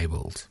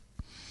disabled.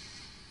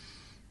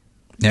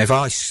 Now, if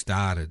I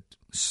started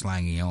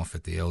slanging off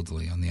at the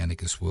elderly on the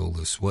Anarchist World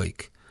this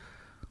week,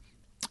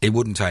 it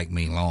wouldn't take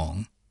me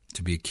long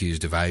to be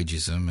accused of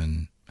ageism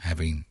and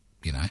having,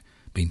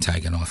 been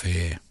taken off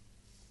air.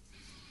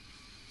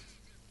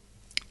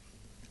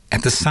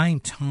 At the same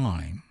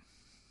time,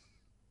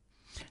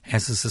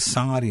 as a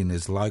society and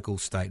as local,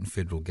 state and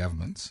federal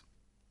governments,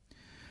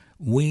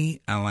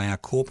 we allow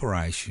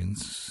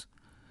corporations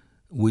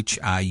which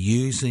are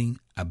using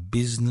a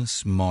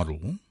business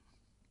model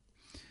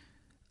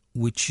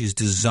which is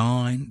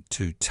designed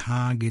to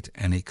target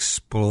and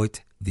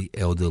exploit the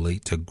elderly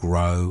to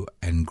grow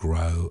and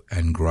grow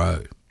and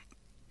grow.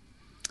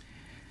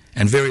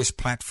 And various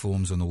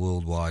platforms on the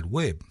World Wide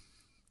Web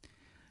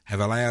have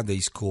allowed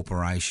these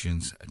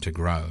corporations to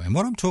grow. And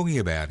what I'm talking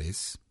about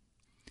is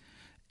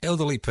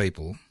elderly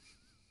people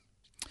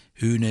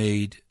who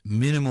need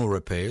minimal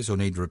repairs or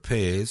need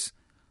repairs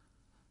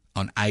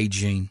on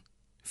ageing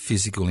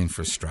physical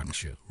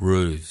infrastructure,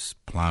 roofs,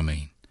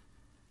 plumbing,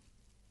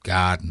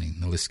 gardening,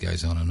 the list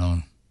goes on and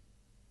on.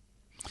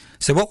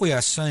 So what we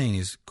are seeing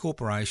is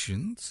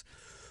corporations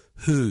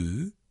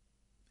who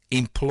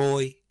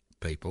employ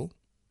people,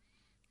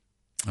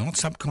 and not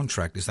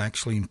subcontractors, they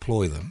actually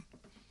employ them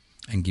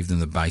and give them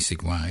the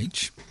basic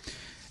wage.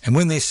 And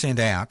when they're sent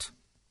out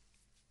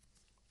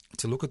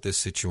to look at this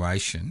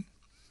situation,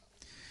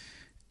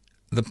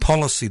 the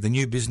policy, the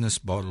new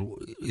business model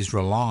is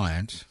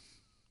reliant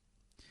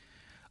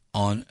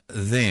on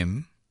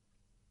them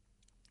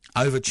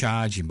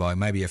overcharging by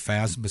maybe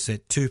 1,000%,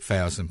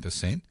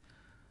 2,000%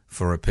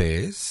 for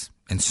repairs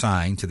and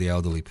saying to the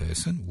elderly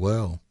person,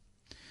 well,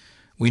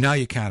 we know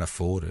you can't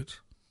afford it,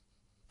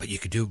 but you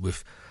can do it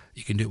with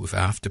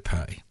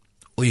Afterpay,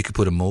 or you could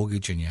put a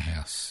mortgage on your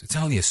house. It's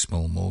only a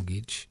small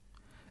mortgage,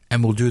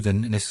 and we'll do the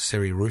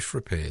necessary roof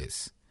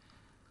repairs,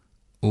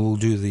 or we'll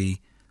do the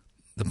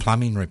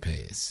plumbing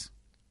repairs.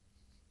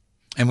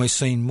 And we're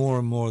seeing more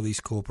and more of these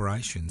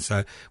corporations.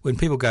 So when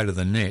people go to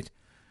the net,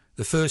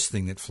 the first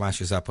thing that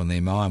flashes up on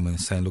their mind when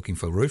they're looking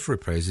for roof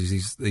repairs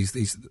is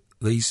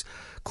these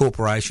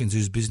corporations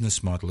whose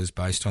business model is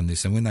based on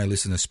this. And when they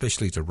listen,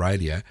 especially to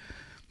radio,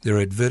 there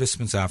are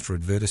advertisements after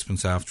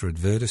advertisements after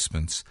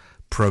advertisements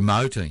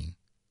promoting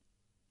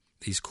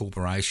these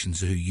corporations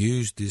who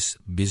use this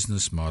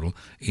business model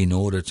in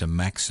order to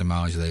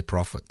maximise their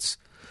profits.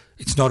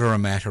 It's not a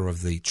matter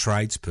of the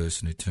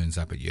tradesperson who turns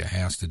up at your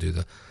house to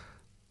do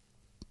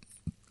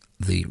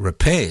the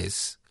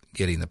repairs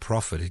getting the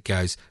profit. It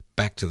goes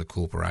back to the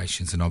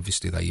corporations, and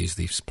obviously they use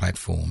these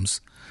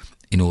platforms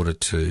in order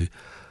to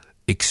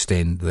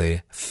extend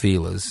their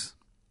feelers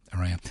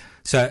around.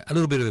 So a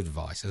little bit of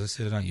advice. As I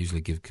said, I don't usually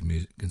give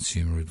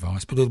consumer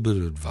advice, but a little bit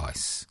of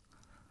advice.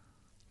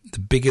 The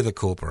bigger the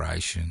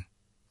corporation,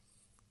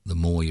 the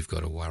more you've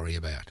got to worry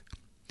about.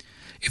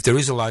 If there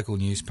is a local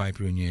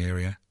newspaper in your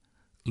area,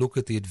 look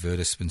at the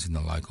advertisements in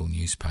the local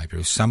newspaper.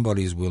 If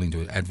somebody is willing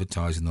to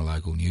advertise in the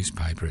local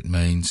newspaper, it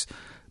means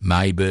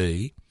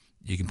maybe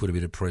you can put a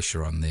bit of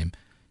pressure on them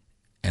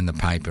and the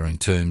paper in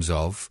terms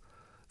of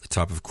the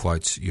type of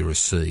quotes you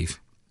receive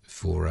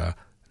for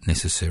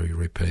necessary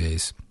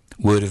repairs.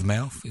 Word of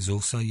mouth is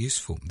also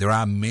useful. There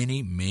are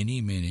many,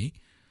 many, many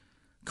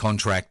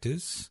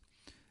contractors,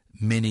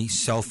 many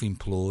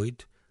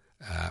self-employed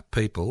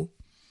people,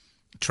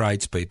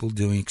 tradespeople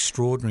doing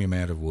extraordinary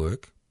amount of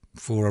work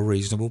for a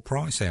reasonable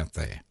price out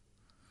there.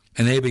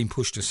 And they're being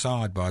pushed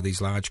aside by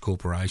these large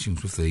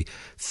corporations with the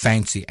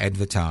fancy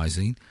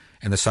advertising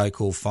and the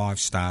so-called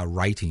 5-star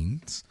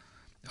ratings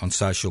on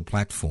social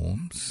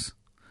platforms.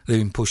 They've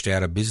been pushed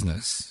out of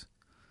business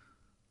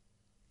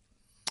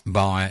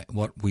by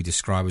what we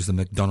describe as the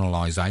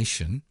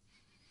McDonaldization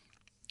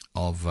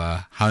of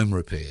home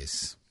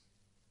repairs.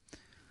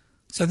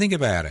 So think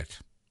about it.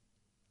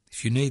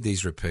 If you need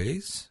these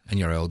repairs and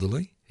you're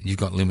elderly and you've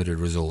got limited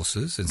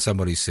resources and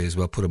somebody says,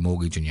 well, put a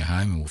mortgage on your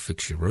home and we'll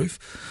fix your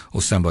roof,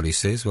 or somebody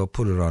says, well,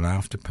 put it on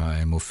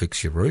Afterpay and we'll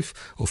fix your roof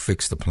or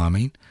fix the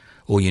plumbing,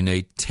 or you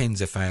need tens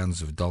of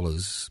thousands of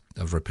dollars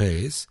of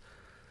repairs,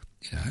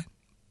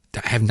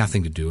 that have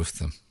nothing to do with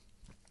them.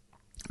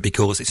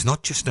 Because it's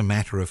not just a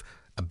matter of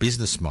a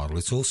business model,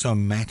 it's also a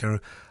matter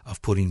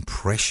of putting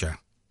pressure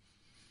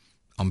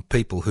on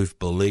people who've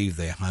believed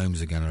their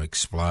homes are going to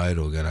explode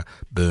or going to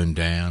burn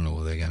down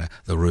or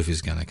the roof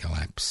is going to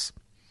collapse.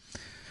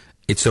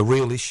 It's a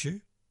real issue.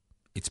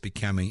 It's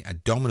becoming a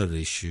dominant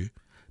issue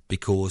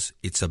because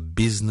it's a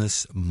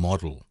business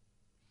model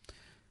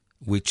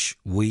which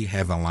we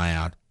have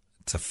allowed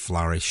to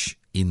flourish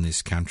in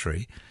this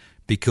country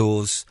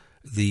because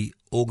the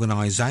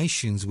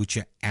organisations which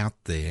are out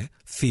there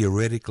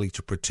theoretically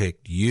to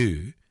protect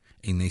you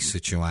in these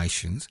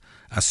situations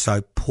are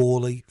so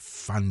poorly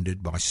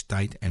funded by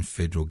state and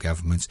federal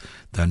governments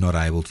they're not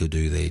able to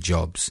do their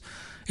jobs.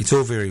 It's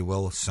all very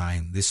well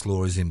saying this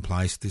law is in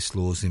place, this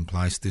law is in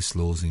place, this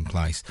law is in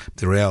place.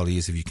 The reality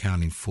is if you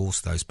can't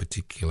enforce those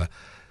particular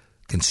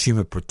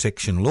consumer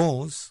protection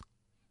laws,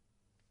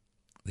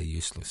 they're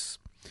useless.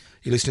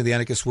 You listen to The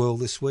Anarchist World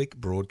This Week,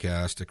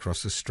 broadcast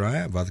across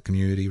Australia via the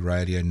Community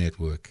Radio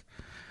Network.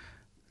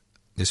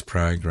 This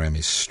program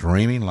is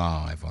streaming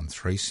live on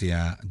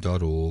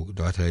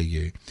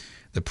 3cr.org.au.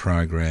 The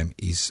program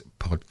is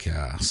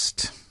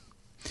podcast.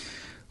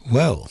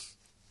 Well,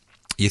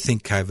 you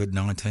think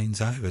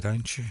COVID-19's over,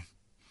 don't you?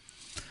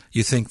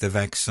 You think the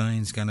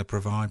vaccine's going to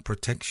provide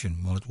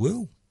protection. Well, it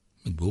will.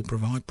 It will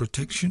provide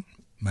protection.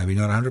 Maybe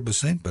not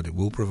 100%, but it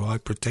will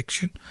provide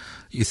protection.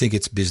 You think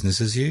it's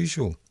business as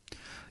usual.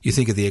 You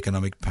think the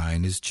economic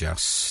pain is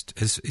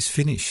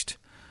finished.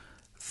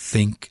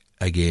 Think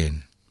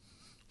again.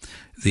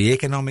 The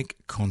economic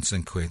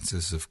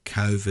consequences of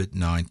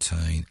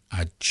COVID-19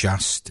 are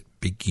just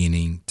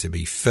beginning to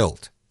be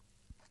felt.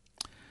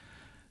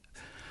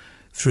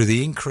 Through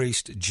the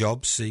increased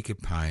job seeker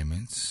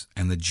payments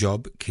and the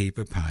job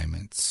keeper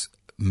payments,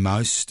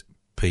 most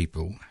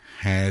people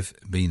have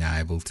been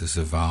able to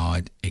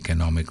survive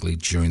economically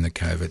during the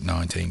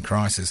COVID-19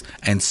 crisis.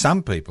 And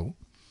some people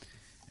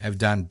have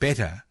done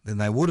better than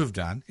they would have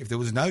done if there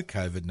was no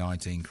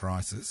COVID-19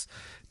 crisis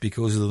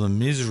because of the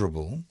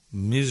miserable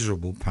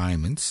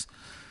payments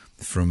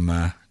from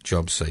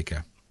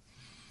JobSeeker.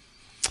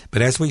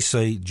 But as we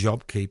see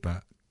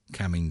JobKeeper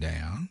coming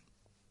down,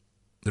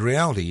 the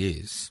reality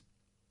is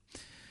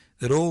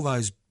that all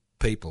those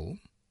people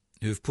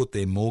who have put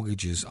their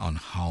mortgages on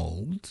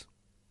hold,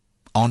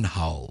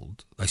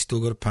 they still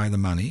got to pay the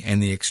money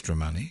and the extra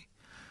money,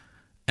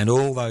 and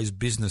all those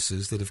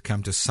businesses that have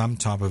come to some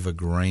type of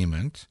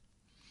agreement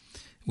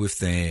with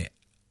the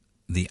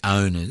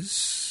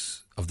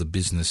owners of the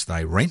business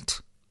they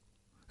rent,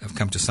 have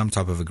come to some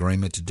type of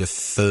agreement to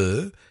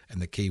defer,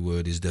 and the key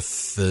word is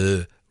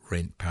defer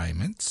rent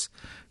payments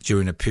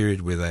during a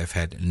period where they've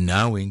had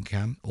no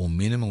income or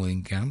minimal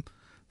income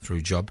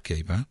through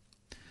JobKeeper.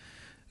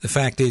 The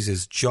fact is,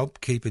 as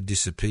JobKeeper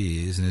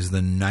disappears and as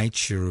the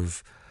nature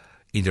of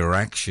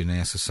interaction in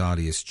our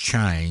society has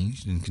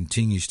changed and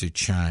continues to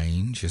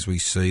change, as we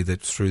see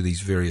that through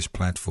these various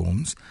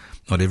platforms,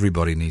 not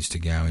everybody needs to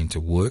go into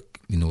work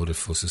in order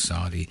for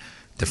society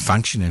to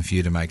function and for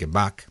you to make a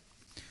buck.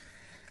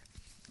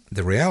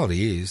 The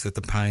reality is that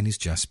the pain is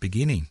just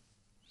beginning.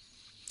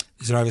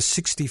 There's over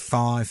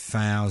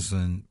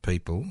 65,000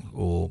 people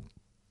or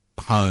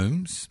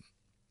homes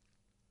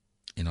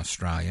in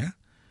Australia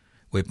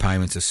where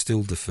payments are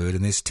still deferred,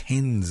 and there's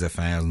tens of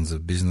thousands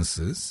of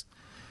businesses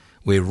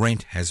where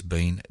rent has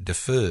been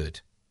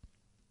deferred.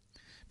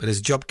 But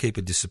as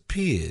JobKeeper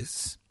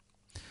disappears,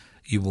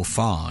 you will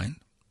find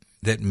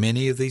that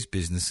many of these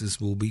businesses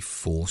will be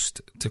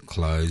forced to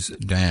close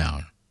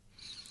down,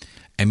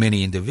 and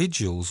many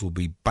individuals will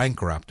be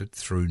bankrupted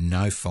through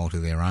no fault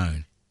of their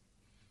own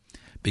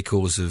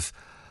because of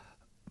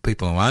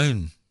people who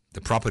own the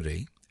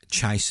property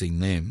chasing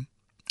them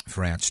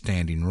for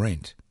outstanding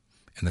rent.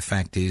 And the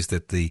fact is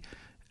that the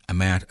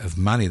amount of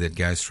money that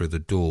goes through the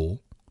door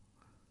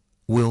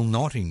will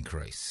not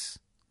increase,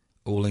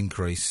 or will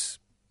increase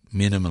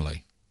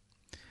minimally.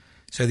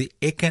 So the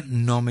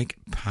economic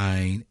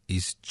pain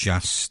is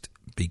just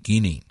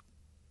beginning.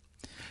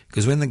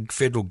 Because when the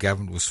federal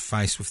government was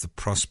faced with the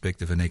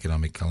prospect of an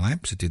economic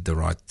collapse, it did the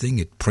right thing.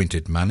 It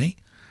printed money,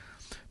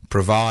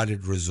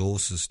 provided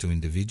resources to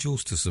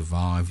individuals to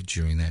survive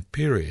during that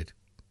period.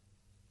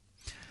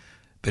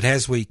 But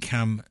as we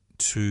come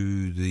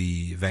to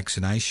the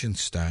vaccination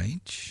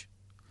stage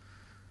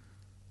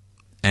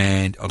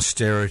and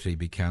austerity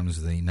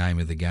becomes the name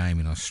of the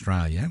game in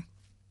Australia,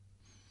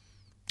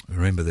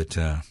 remember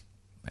that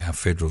our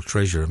Federal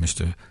Treasurer,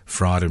 Mr.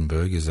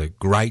 Frydenberg, is a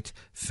great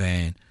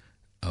fan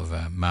of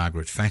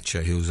Margaret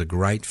Thatcher. He was a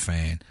great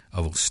fan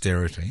of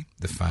austerity,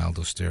 the failed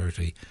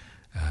austerity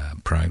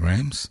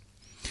programs.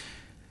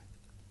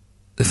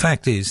 The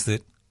fact is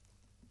that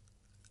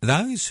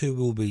those who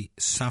will be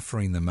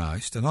suffering the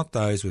most are not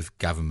those with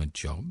government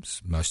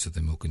jobs. Most of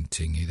them will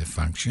continue to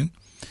function.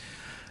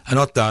 Are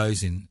not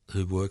those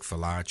who work for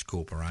large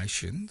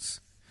corporations.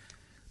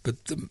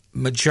 But the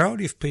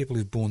majority of people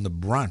who've borne the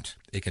brunt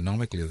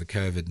economically of the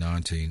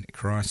COVID-19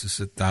 crisis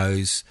are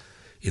those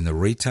in the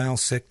retail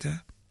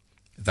sector,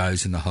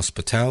 those in the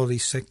hospitality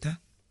sector,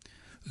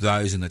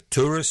 those in the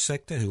tourist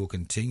sector who will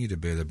continue to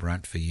bear the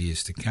brunt for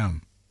years to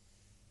come.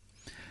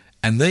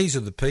 And these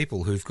are the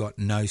people who've got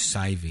no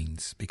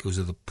savings because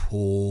of the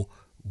poor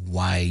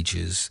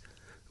wages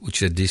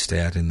which are dished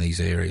out in these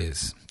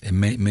areas. And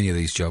many of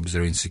these jobs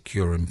are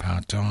insecure and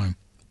part-time.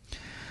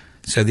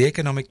 So the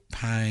economic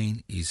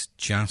pain is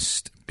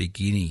just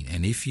beginning.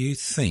 And if you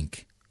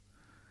think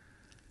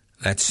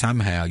that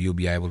somehow you'll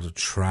be able to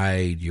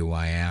trade your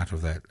way out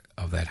of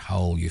that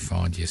hole you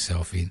find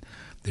yourself in,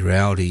 the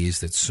reality is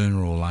that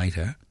sooner or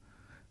later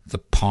the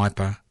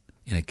piper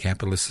in a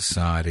capitalist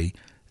society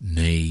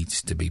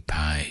needs to be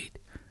paid.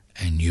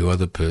 And you are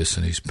the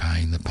person who's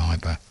paying the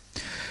piper.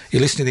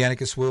 You're listening to The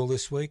Anarchist World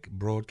This Week,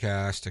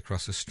 broadcast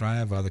across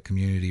Australia via the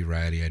Community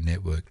Radio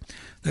Network.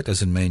 That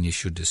doesn't mean you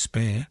should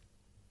despair.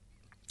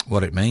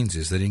 What it means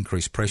is that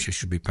increased pressure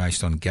should be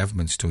placed on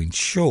governments to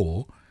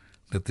ensure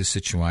that this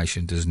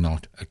situation does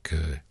not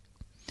occur.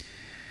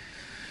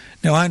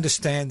 Now, I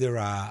understand there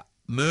are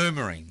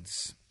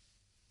murmurings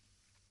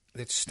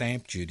that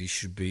stamp duty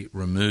should be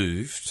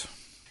removed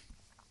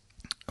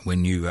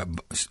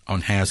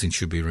on housing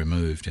should be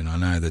removed, and I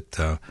know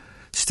that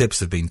steps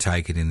have been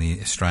taken in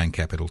the Australian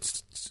Capital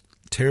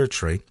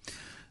Territory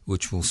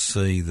which will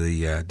see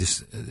the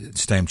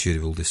stamp duty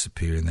will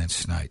disappear in that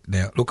state.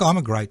 Now, look, I'm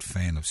a great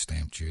fan of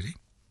stamp duty,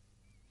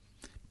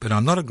 but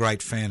I'm not a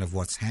great fan of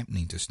what's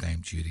happening to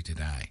stamp duty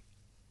today.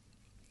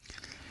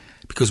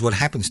 Because what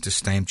happens to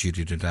stamp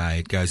duty today,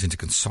 it goes into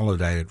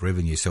consolidated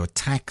revenue. So a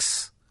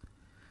tax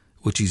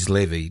which is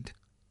levied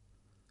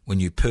when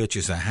you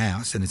purchase a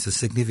house, and it's a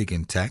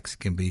significant tax, it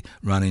can be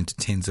run into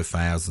tens of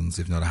thousands,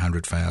 if not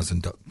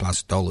 $100,000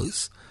 plus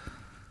dollars,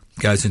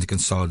 goes into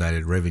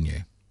consolidated revenue.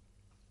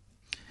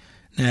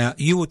 Now,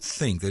 you would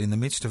think that in the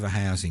midst of a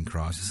housing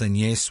crisis, and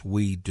yes,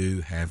 we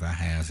do have a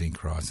housing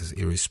crisis,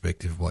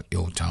 irrespective of what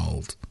you're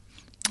told,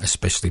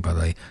 especially by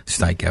the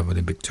state government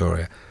in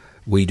Victoria,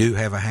 we do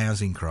have a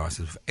housing crisis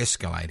of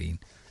escalating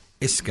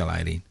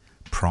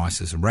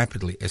prices,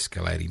 rapidly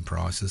escalating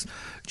prices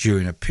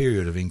during a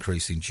period of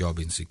increasing job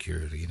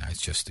insecurity. You know,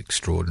 it's just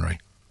extraordinary.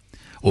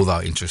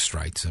 Although interest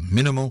rates are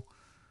minimal,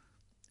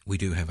 we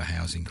do have a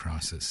housing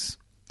crisis.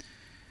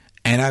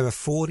 And over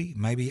 40,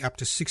 maybe up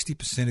to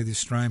 60% of the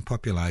Australian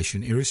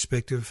population,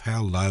 irrespective of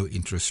how low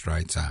interest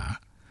rates are,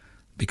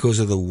 because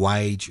of the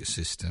wage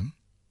system,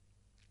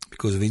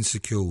 because of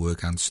insecure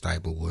work,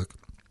 unstable work,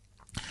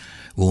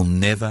 will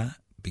never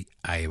be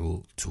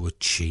able to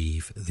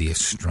achieve the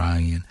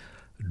Australian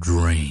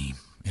dream,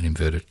 in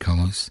inverted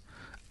commas,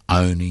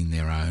 owning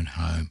their own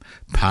home,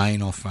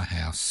 paying off a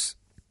house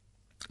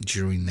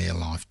during their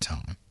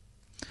lifetime.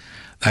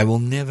 They will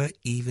never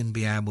even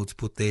be able to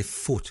put their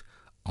foot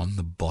on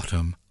the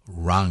bottom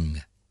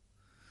rung.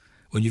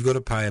 When you've got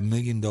to pay $1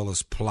 million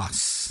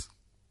plus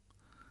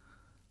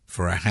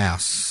for a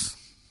house,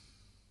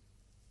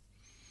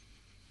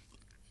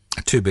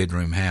 a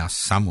 2-bedroom house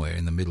somewhere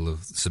in the middle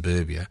of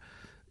suburbia,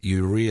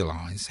 you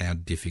realise how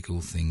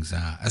difficult things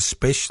are.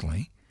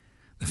 Especially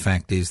the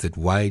fact is that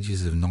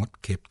wages have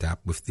not kept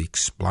up with the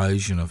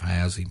explosion of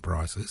housing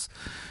prices,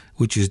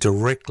 which is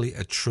directly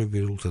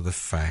attributable to the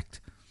fact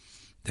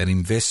that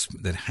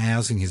that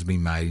housing has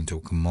been made into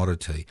a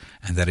commodity,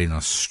 and that in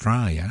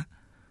Australia,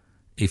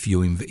 if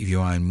you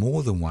own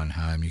more than one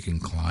home, you can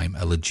claim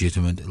a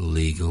legitimate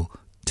legal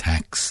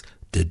tax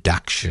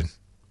deduction.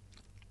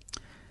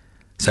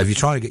 So if you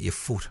try to get your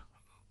foot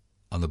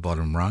on the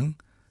bottom rung,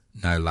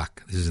 no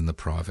luck. This is in the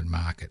private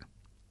market.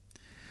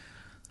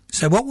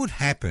 So what would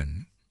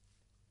happen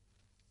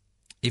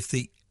if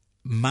the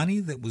money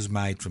that was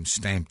made from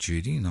stamp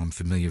duty, and I'm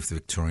familiar with the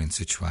Victorian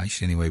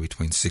situation, anywhere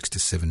between $6 to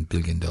 $7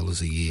 billion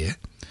a year,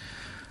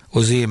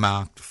 was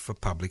earmarked for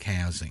public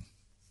housing?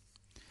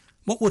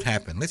 What would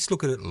happen? Let's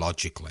look at it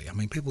logically. I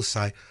mean, people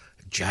say,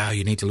 Joe,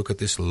 you need to look at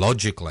this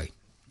logically.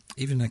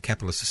 Even in a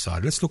capitalist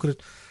society, let's look at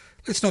it.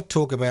 Let's not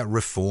talk about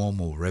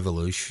reform or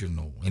revolution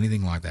or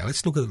anything like that.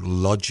 Let's look at it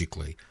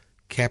logically.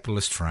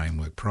 Capitalist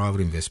framework, private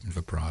investment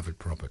for private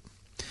profit.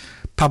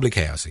 Public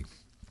housing.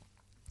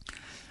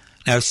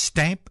 Now, if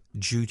stamp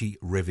duty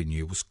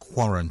revenue was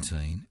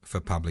quarantined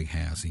for public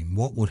housing,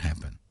 what would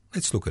happen?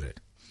 Let's look at it.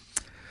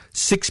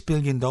 $6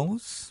 billion,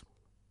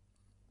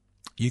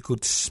 you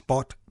could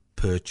spot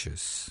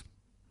purchase.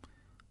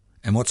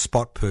 And what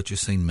spot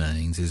purchasing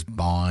means is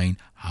buying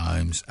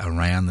homes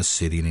around the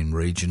city and in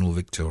regional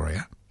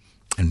Victoria.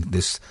 And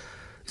this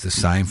is the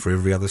same for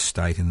every other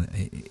state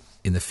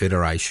in the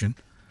Federation.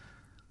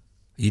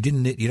 You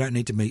don't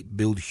need to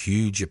build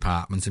huge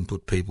apartments and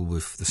put people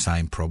with the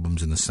same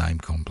problems in the same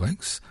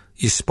complex.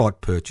 You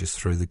spot purchase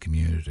through the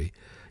community.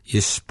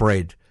 You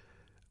spread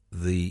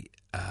the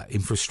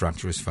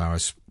infrastructure as far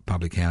as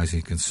public housing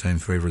is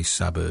concerned for every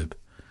suburb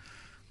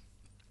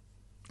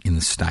in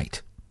the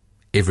state,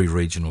 every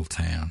regional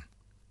town.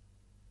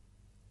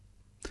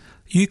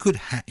 You could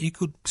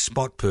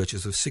spot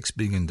purchase of $6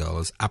 billion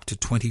up to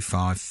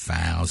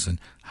 25,000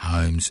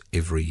 homes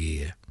every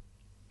year.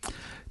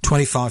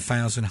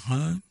 25,000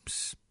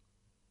 homes,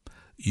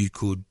 you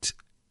could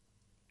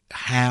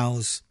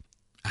house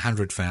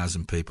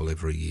 100,000 people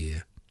every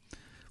year.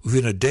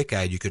 Within a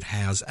decade, you could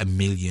house 1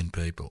 million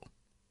people.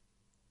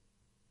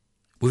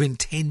 Within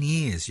 10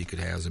 years, you could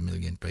house 1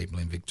 million people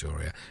in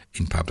Victoria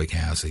in public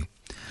housing.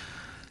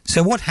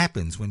 So what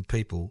happens when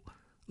people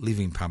live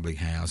in public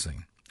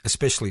housing,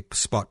 especially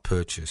spot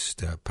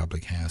purchased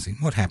public housing?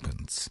 What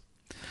happens?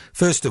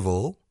 First of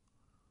all,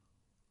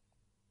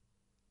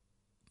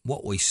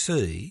 what we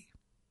see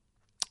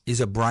is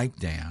a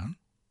breakdown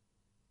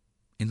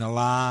in the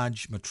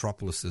large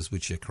metropolises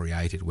which are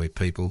created where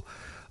people,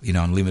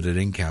 on limited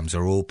incomes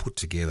are all put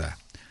together.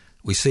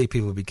 We see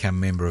people become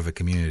member of a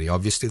community.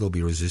 Obviously there'll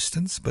be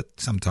resistance, but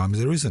sometimes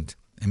there isn't,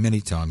 and many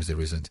times there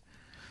isn't.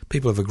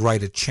 People have a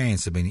greater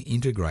chance of being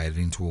integrated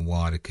into a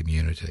wider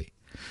community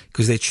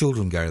because their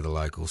children go to the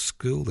local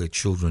school, their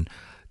children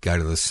go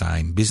to the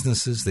same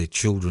businesses, their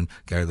children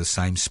go to the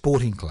same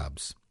sporting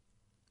clubs.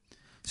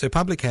 So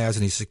public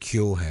housing is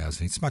secure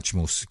housing. It's much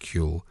more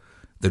secure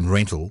than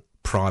rental,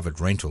 private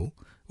rental,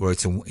 where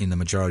it's in the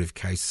majority of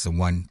cases a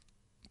 1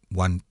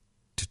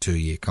 to 2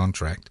 year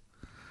contract.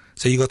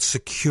 So you've got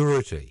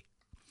security.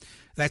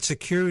 That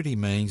security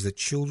means that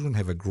children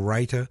have a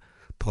greater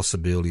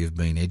possibility of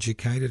being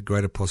educated,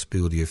 greater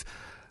possibility of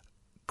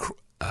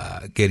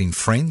getting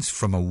friends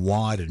from a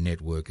wider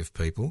network of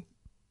people,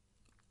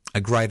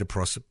 a greater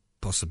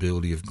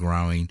possibility of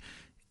growing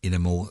in a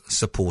more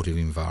supportive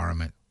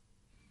environment.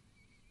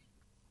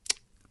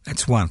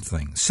 That's one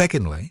thing.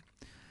 Secondly,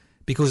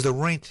 because the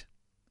rent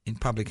in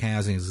public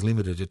housing is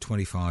limited to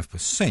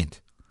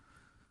 25%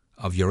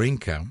 of your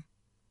income,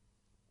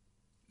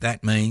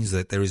 that means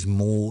that there is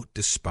more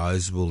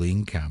disposable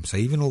income. So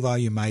even although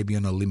you may be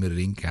on a limited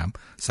income,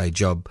 say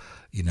job,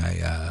 you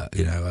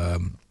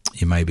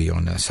may be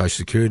on social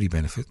security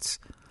benefits,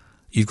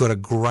 you've got a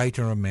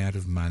greater amount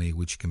of money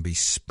which can be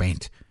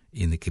spent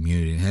in the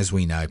community. And as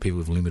we know, people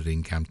with limited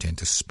income tend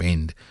to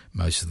spend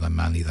most of the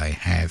money they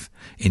have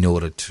in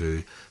order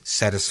to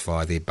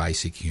satisfy their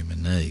basic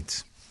human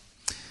needs.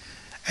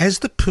 As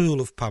the pool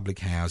of public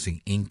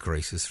housing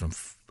increases from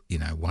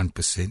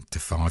 1% to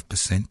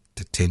 5%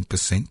 to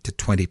 10% to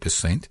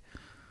 20%,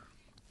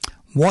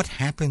 what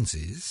happens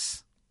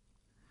is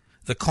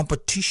the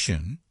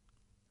competition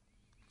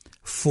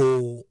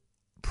for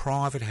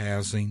private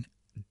housing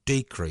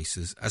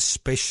decreases,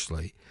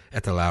 especially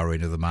at the lower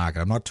end of the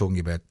market. I'm not talking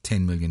about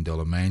 $10 million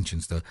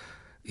mansions.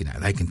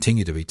 They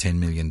continue to be $10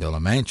 million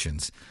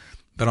mansions.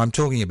 But I'm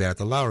talking about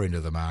the lower end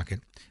of the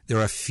market. There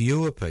are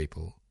fewer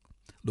people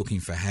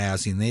looking for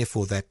housing,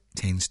 therefore that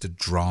tends to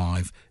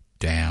drive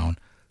down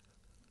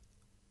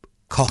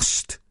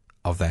cost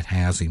of that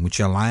housing, which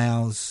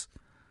allows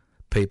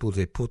people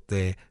to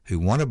who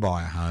want to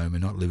buy a home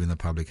and not live in the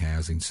public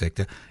housing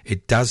sector.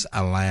 It does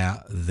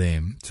allow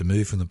them to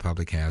move from the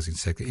public housing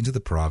sector into the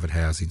private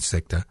housing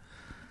sector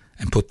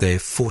and put their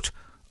foot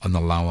on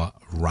the lower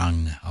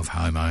rung of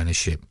home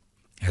ownership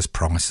as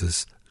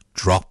prices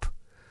drop.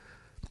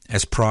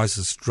 As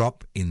prices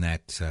drop in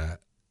that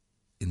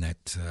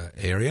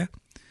area,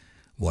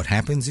 what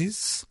happens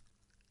is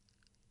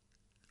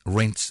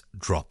rents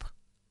drop.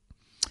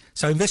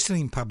 So investing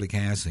in public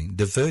housing,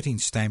 diverting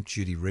stamp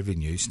duty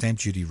revenue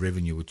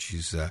which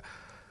is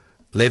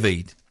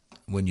levied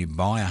when you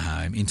buy a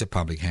home into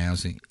public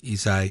housing,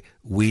 is a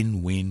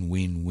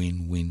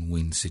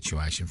win-win-win-win-win-win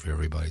situation for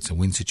everybody. It's a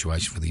win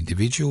situation for the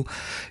individual.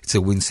 It's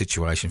a win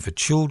situation for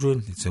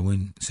children. It's a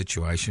win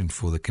situation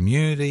for the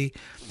community.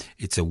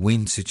 It's a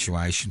win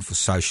situation for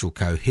social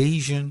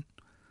cohesion.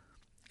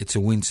 It's a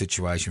win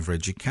situation for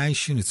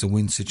education. It's a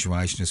win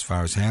situation as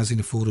far as housing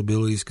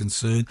affordability is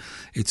concerned.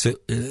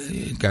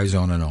 It goes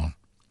on and on.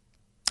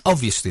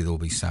 Obviously, there will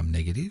be some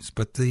negatives,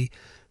 but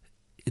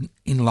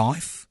in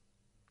life,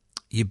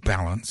 you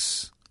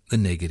balance the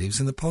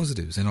negatives and the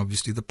positives, and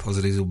obviously the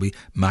positives will be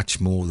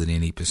much more than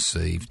any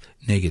perceived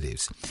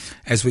negatives.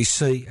 As we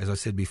see, as I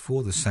said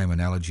before, the same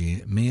analogy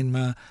in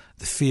Myanmar,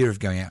 the fear of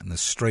going out in the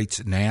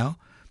streets now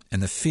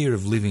and the fear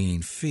of living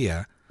in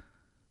fear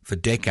for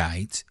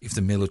decades if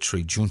the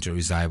military junta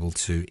is able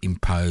to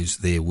impose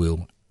their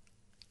will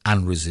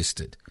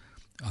unresisted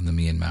on the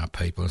Myanmar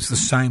people. It's the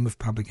same with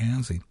public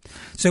housing.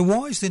 So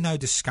why is there no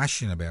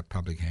discussion about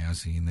public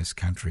housing in this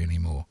country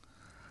anymore?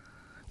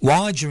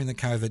 Why during the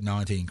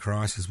COVID-19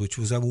 crisis, which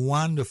was a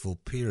wonderful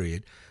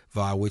period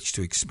via which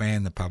to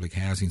expand the public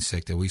housing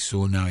sector, we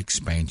saw no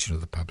expansion of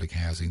the public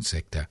housing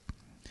sector?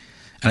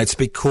 And it's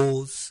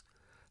because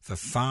for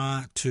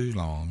far too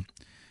long,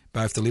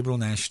 both the Liberal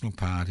National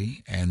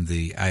Party and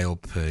the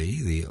ALP,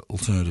 the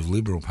Alternative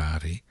Liberal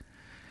Party,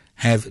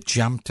 have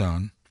jumped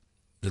on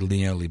the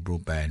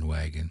neoliberal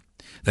bandwagon.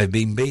 They've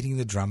been beating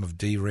the drum of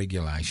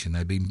deregulation.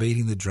 They've been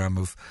beating the drum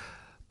of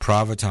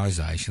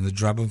privatisation, the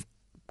drum of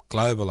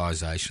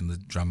globalisation, the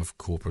drum of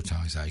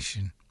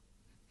corporatisation.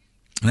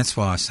 And that's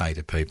why I say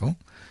to people,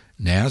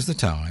 now's the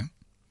time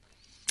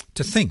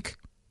to think.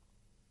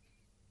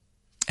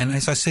 And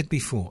as I said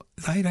before,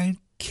 they don't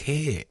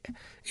care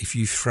if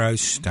you throw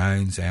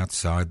stones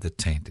outside the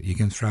tent. You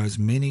can throw as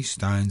many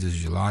stones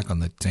as you like on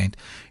the tent.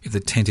 If the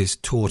tent is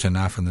taut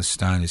enough and the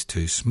stone is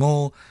too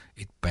small,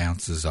 it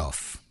bounces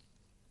off.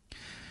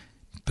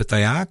 But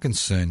they are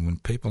concerned when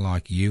people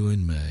like you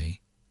and me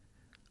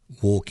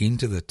walk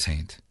into the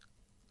tent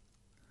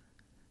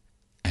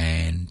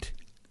and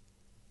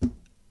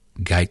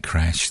gate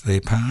crash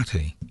their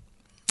party.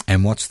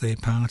 And what's their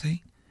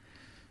party?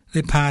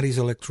 Their party's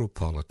electoral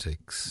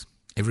politics.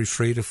 Every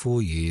 3 to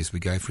 4 years we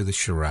go through the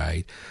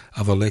charade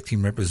of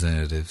electing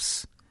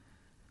representatives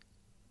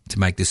to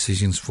make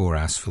decisions for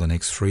us for the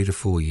next 3 to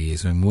 4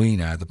 years, when we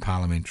know the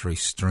parliamentary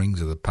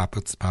strings or the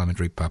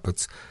parliamentary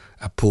puppets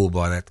are pulled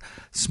by that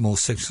small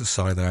section of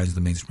society that owns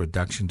the means of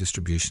production,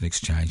 distribution,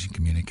 exchange and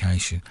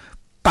communication.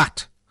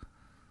 But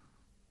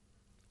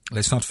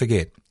let's not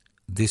forget,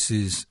 this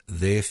is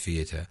their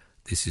theatre,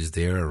 this is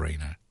their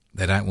arena.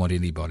 They don't want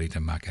anybody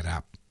to muck it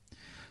up.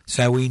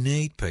 So we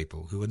need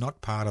people who are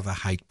not part of the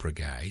hate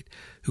brigade,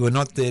 who are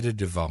not there to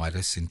divide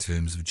us in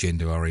terms of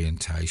gender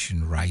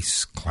orientation,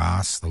 race,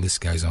 class, the list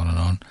goes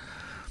on,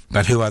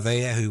 but who are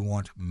there, who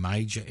want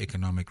major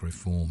economic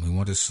reform, who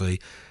want to see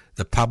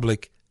the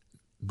public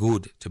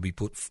good to be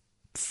put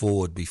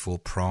forward before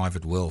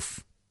private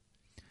wealth.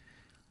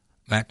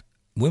 That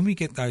when we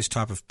get those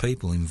type of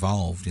people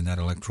involved in that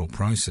electoral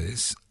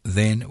process,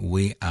 then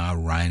we are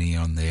raining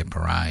on their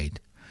parade.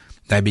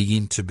 They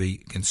begin to be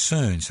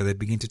concerned, so they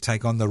begin to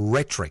take on the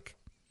rhetoric.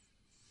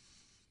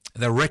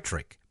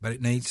 But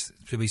it needs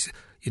to be,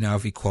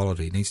 of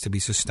equality. It needs to be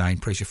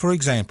sustained pressure. For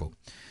example,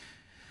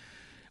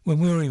 when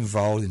we were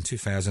involved in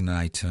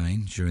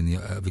 2018 during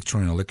the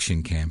Victorian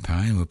election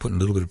campaign, we were putting a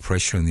little bit of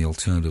pressure on the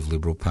Alternative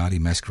Liberal Party,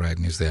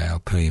 masquerading as the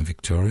ALP in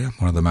Victoria,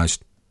 one of the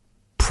most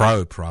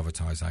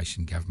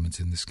pro-privatisation governments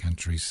in this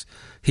country's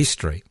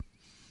history.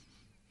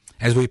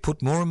 As we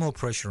put more and more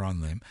pressure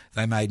on them,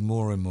 they made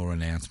more and more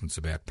announcements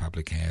about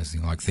public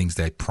housing, like things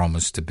they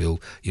promised to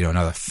build,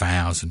 another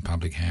 1,000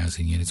 public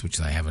housing units, which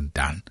they haven't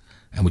done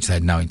and which they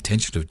had no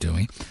intention of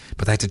doing.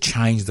 But they had to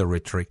change the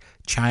rhetoric,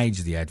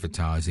 change the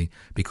advertising,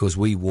 because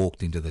we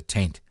walked into the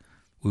tent.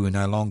 We were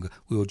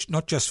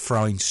not just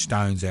throwing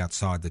stones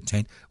outside the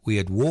tent, we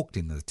had walked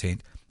into the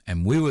tent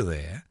and we were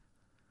there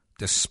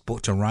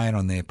to rain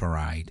on their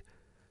parade,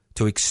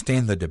 to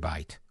extend the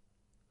debate,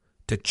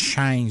 to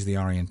change the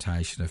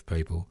orientation of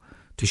people,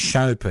 to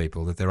show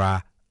people that there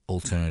are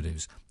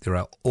alternatives. There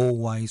are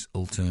always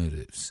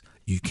alternatives.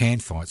 You can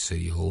fight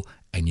City Hall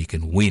and you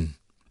can win.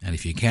 And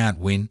if you can't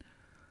win,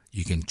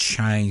 you can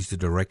change the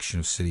direction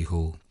of City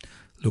Hall.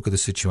 Look at the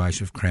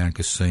situation of Crown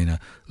Casino.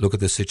 Look at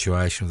the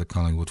situation of the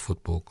Collingwood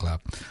Football Club.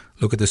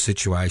 Look at the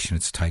situation.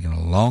 It's taken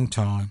a long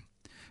time.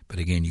 But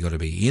again, you've got to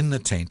be in the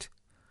tent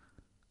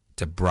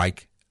to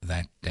break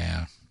that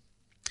down.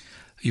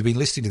 You've been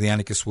listening to The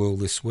Anarchist World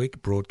This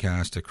Week,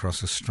 broadcast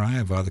across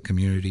Australia via the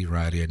Community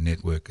Radio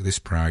Network. This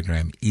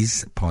program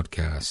is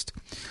podcast.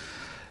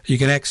 You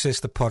can access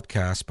the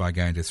podcast by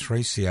going to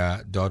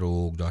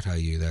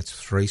 3cr.org.au. That's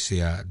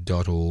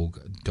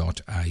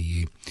 3cr.org.au.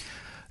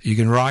 You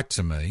can write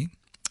to me.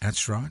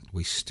 That's right,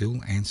 we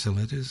still answer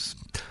letters.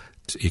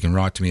 You can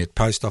write to me at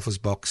Post Office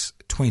Box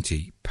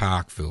 20,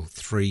 Parkville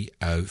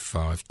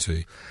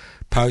 3052.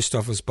 Post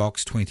Office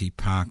Box 20,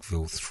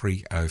 Parkville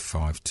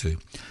 3052.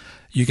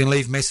 You can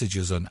leave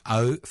messages on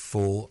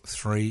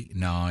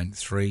 0439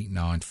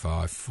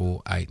 395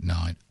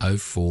 489,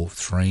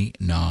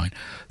 0439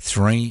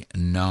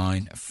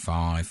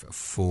 395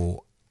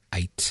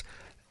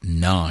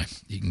 489.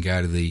 You can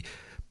go to the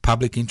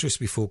Public Interest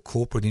Before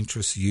Corporate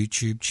Interest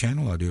YouTube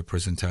channel. I do a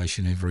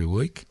presentation every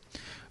week.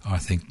 I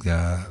think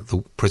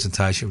the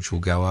presentation, which will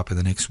go up in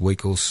the next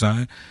week or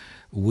so,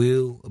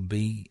 will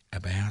be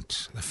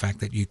about the fact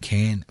that you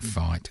can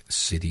fight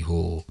City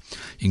Hall.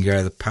 You can go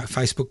to the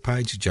Facebook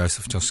page,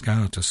 Joseph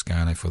Toscano,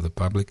 Toscano for the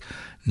public.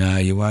 No,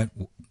 you won't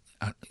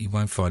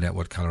find out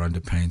what colour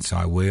underpants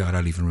I wear. I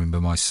don't even remember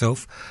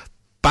myself.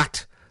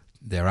 But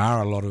there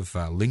are a lot of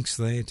links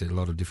there to a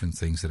lot of different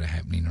things that are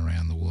happening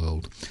around the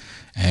world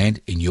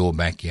and in your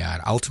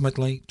backyard.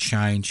 Ultimately,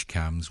 change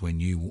comes when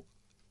you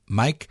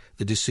make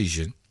the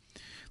decision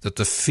that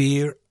the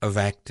fear of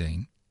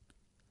acting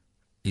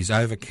is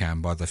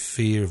overcome by the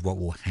fear of what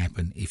will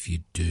happen if you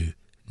do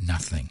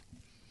nothing.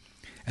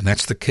 And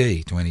that's the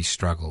key to any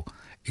struggle.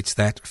 It's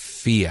that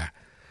fear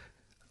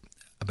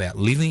about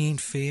living in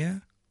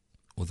fear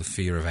or the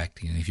fear of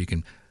acting. And if you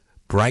can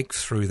break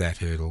through that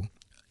hurdle,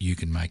 you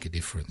can make a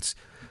difference.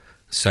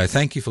 So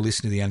thank you for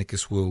listening to The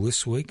Anarchist World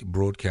This Week,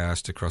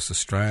 broadcast across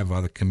Australia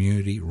via the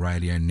Community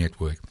Radio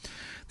Network.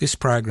 This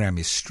program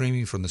is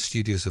streaming from the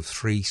studios of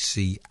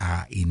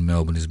 3CR in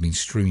Melbourne. It has been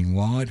streaming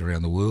wide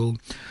around the world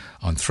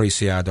on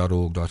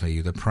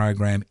 3cr.org.au. The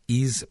program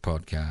is a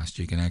podcast.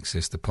 You can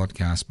access the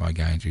podcast by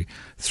going to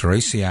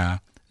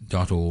 3cr.org.au.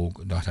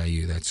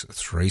 That's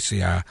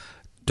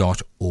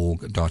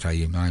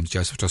 3cr.org.au. My name's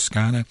Joseph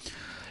Toscano.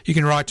 You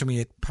can write to me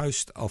at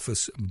Post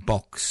Office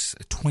Box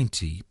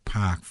 20,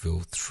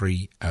 Parkville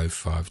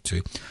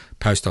 3052.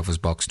 Post Office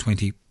Box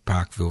 20,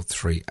 Parkville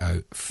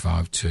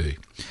 3052.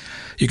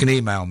 You can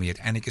email me at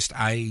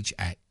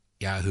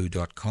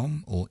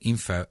anarchistage@yahoo.com or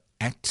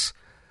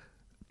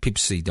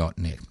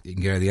info@pipsy.net. You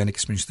can go to the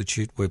Anarchist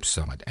Institute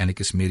website,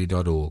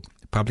 anarchistmedia.org.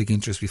 Public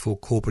interest before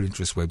corporate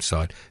interest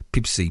website,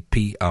 pipsy,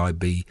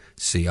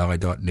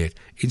 pibci.net.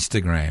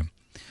 Instagram,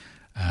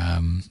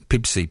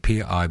 Pibci,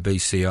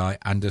 PIBCI_AUS.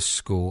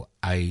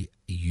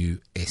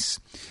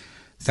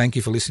 Thank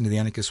you for listening to The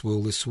Anarchist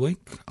World this week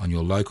on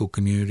your local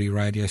community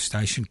radio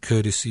station,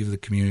 courtesy of the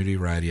Community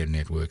Radio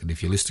Network. And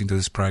if you're listening to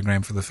this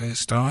program for the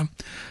first time,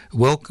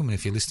 welcome. And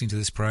if you're listening to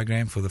this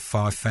program for the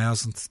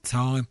 5,000th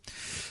time,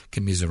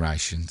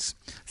 commiserations.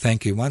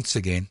 Thank you once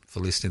again for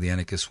listening to The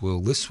Anarchist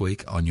World this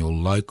week on your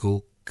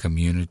local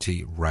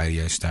community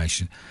radio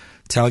station.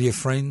 Tell your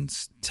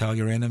friends, tell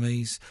your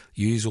enemies,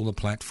 use all the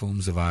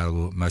platforms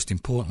available. Most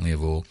importantly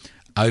of all,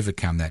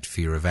 overcome that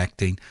fear of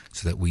acting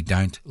so that we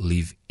don't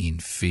live in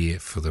fear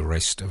for the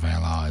rest of our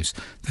lives.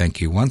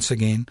 Thank you once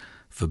again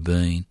for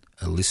being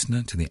a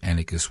listener to The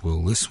Anarchist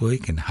World this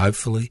week, and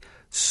hopefully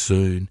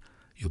soon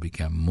you'll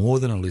become more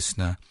than a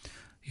listener.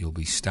 You'll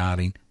be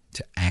starting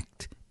to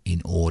act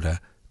in order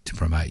to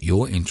promote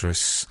your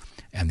interests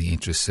and the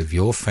interests of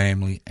your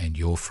family and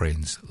your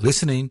friends.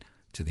 Listening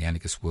to The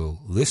Anarchist World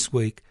this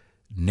week,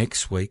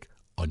 next week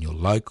on your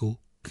local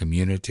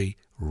community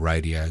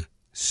radio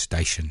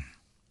station.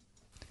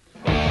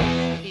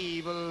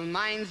 Evil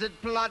minds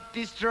that plot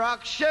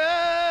destruction,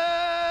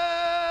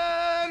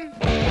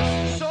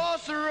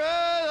 sorcerer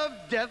of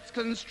death's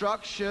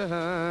construction.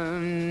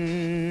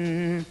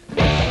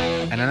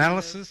 An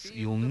analysis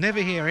you'll never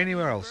hear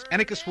anywhere else.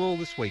 Anarchist World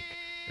this week.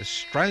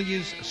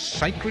 Australia's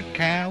Sacred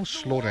Cow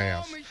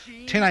Slaughterhouse.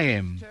 10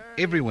 a.m.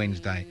 every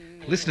Wednesday.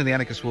 Listen to The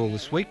Anarchist World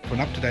this week for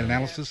an up-to-date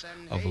analysis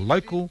of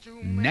local,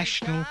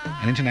 national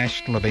and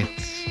international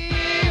events.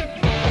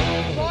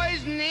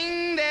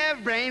 Poisoning their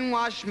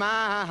brainwashed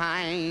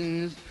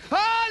minds.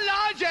 Oh,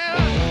 Lord,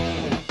 yeah.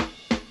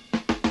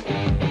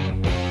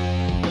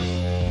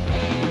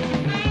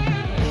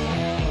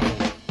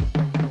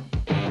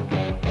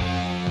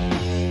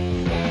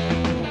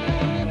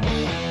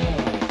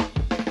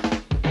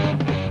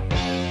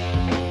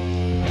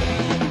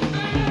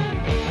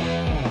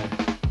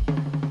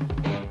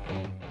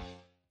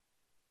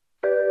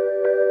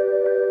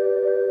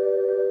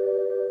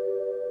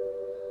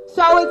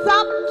 So it's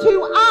up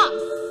to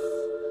us,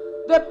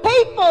 the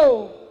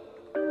people.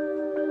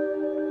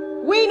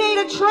 We need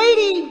a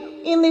treaty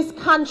in this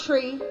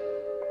country.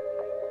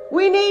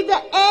 We need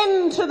the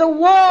end to the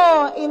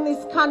war in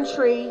this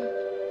country.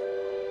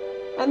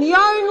 And the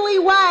only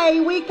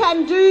way we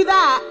can do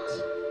that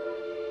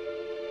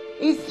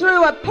is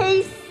through a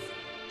peace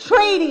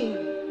treaty.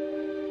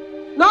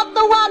 Not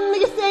the one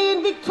you see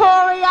in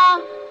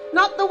Victoria,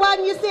 not the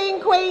one you see in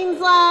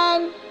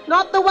Queensland,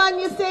 not the one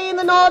you see in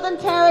the Northern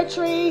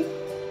Territory,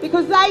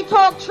 because they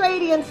talk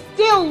treaty and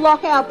still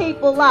lock our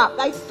people up.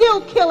 They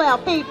still kill our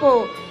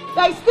people.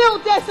 They still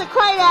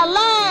desecrate our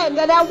land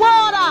and our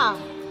water.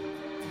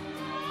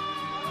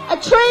 A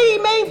treaty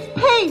means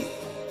peace.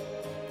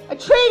 A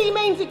treaty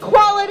means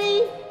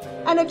equality.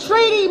 And a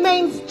treaty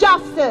means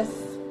justice.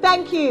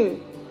 Thank you.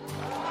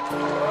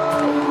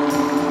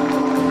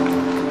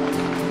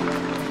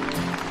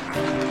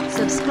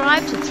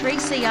 Subscribe to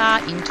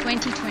 3CR in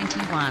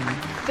 2021.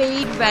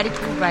 Feed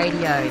Radical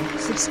Radio.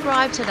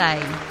 Subscribe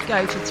today.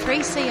 Go to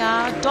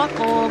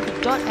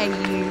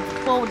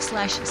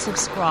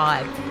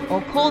 3cr.org.au/subscribe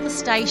or call the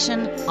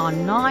station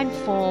on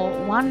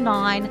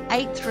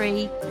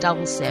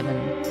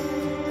 94198377.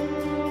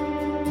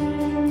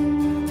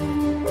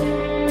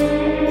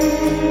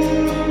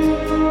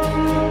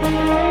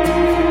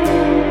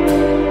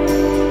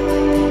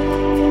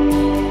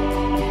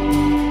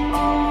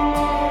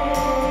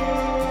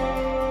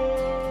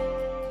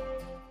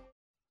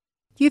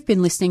 You've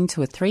been listening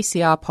to a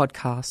 3CR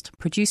podcast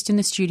produced in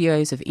the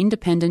studios of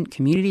independent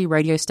community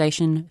radio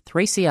station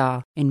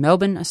 3CR in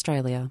Melbourne,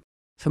 Australia.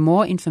 For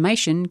more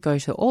information, go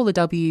to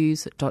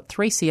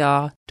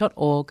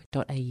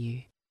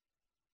allthews.3cr.org.au.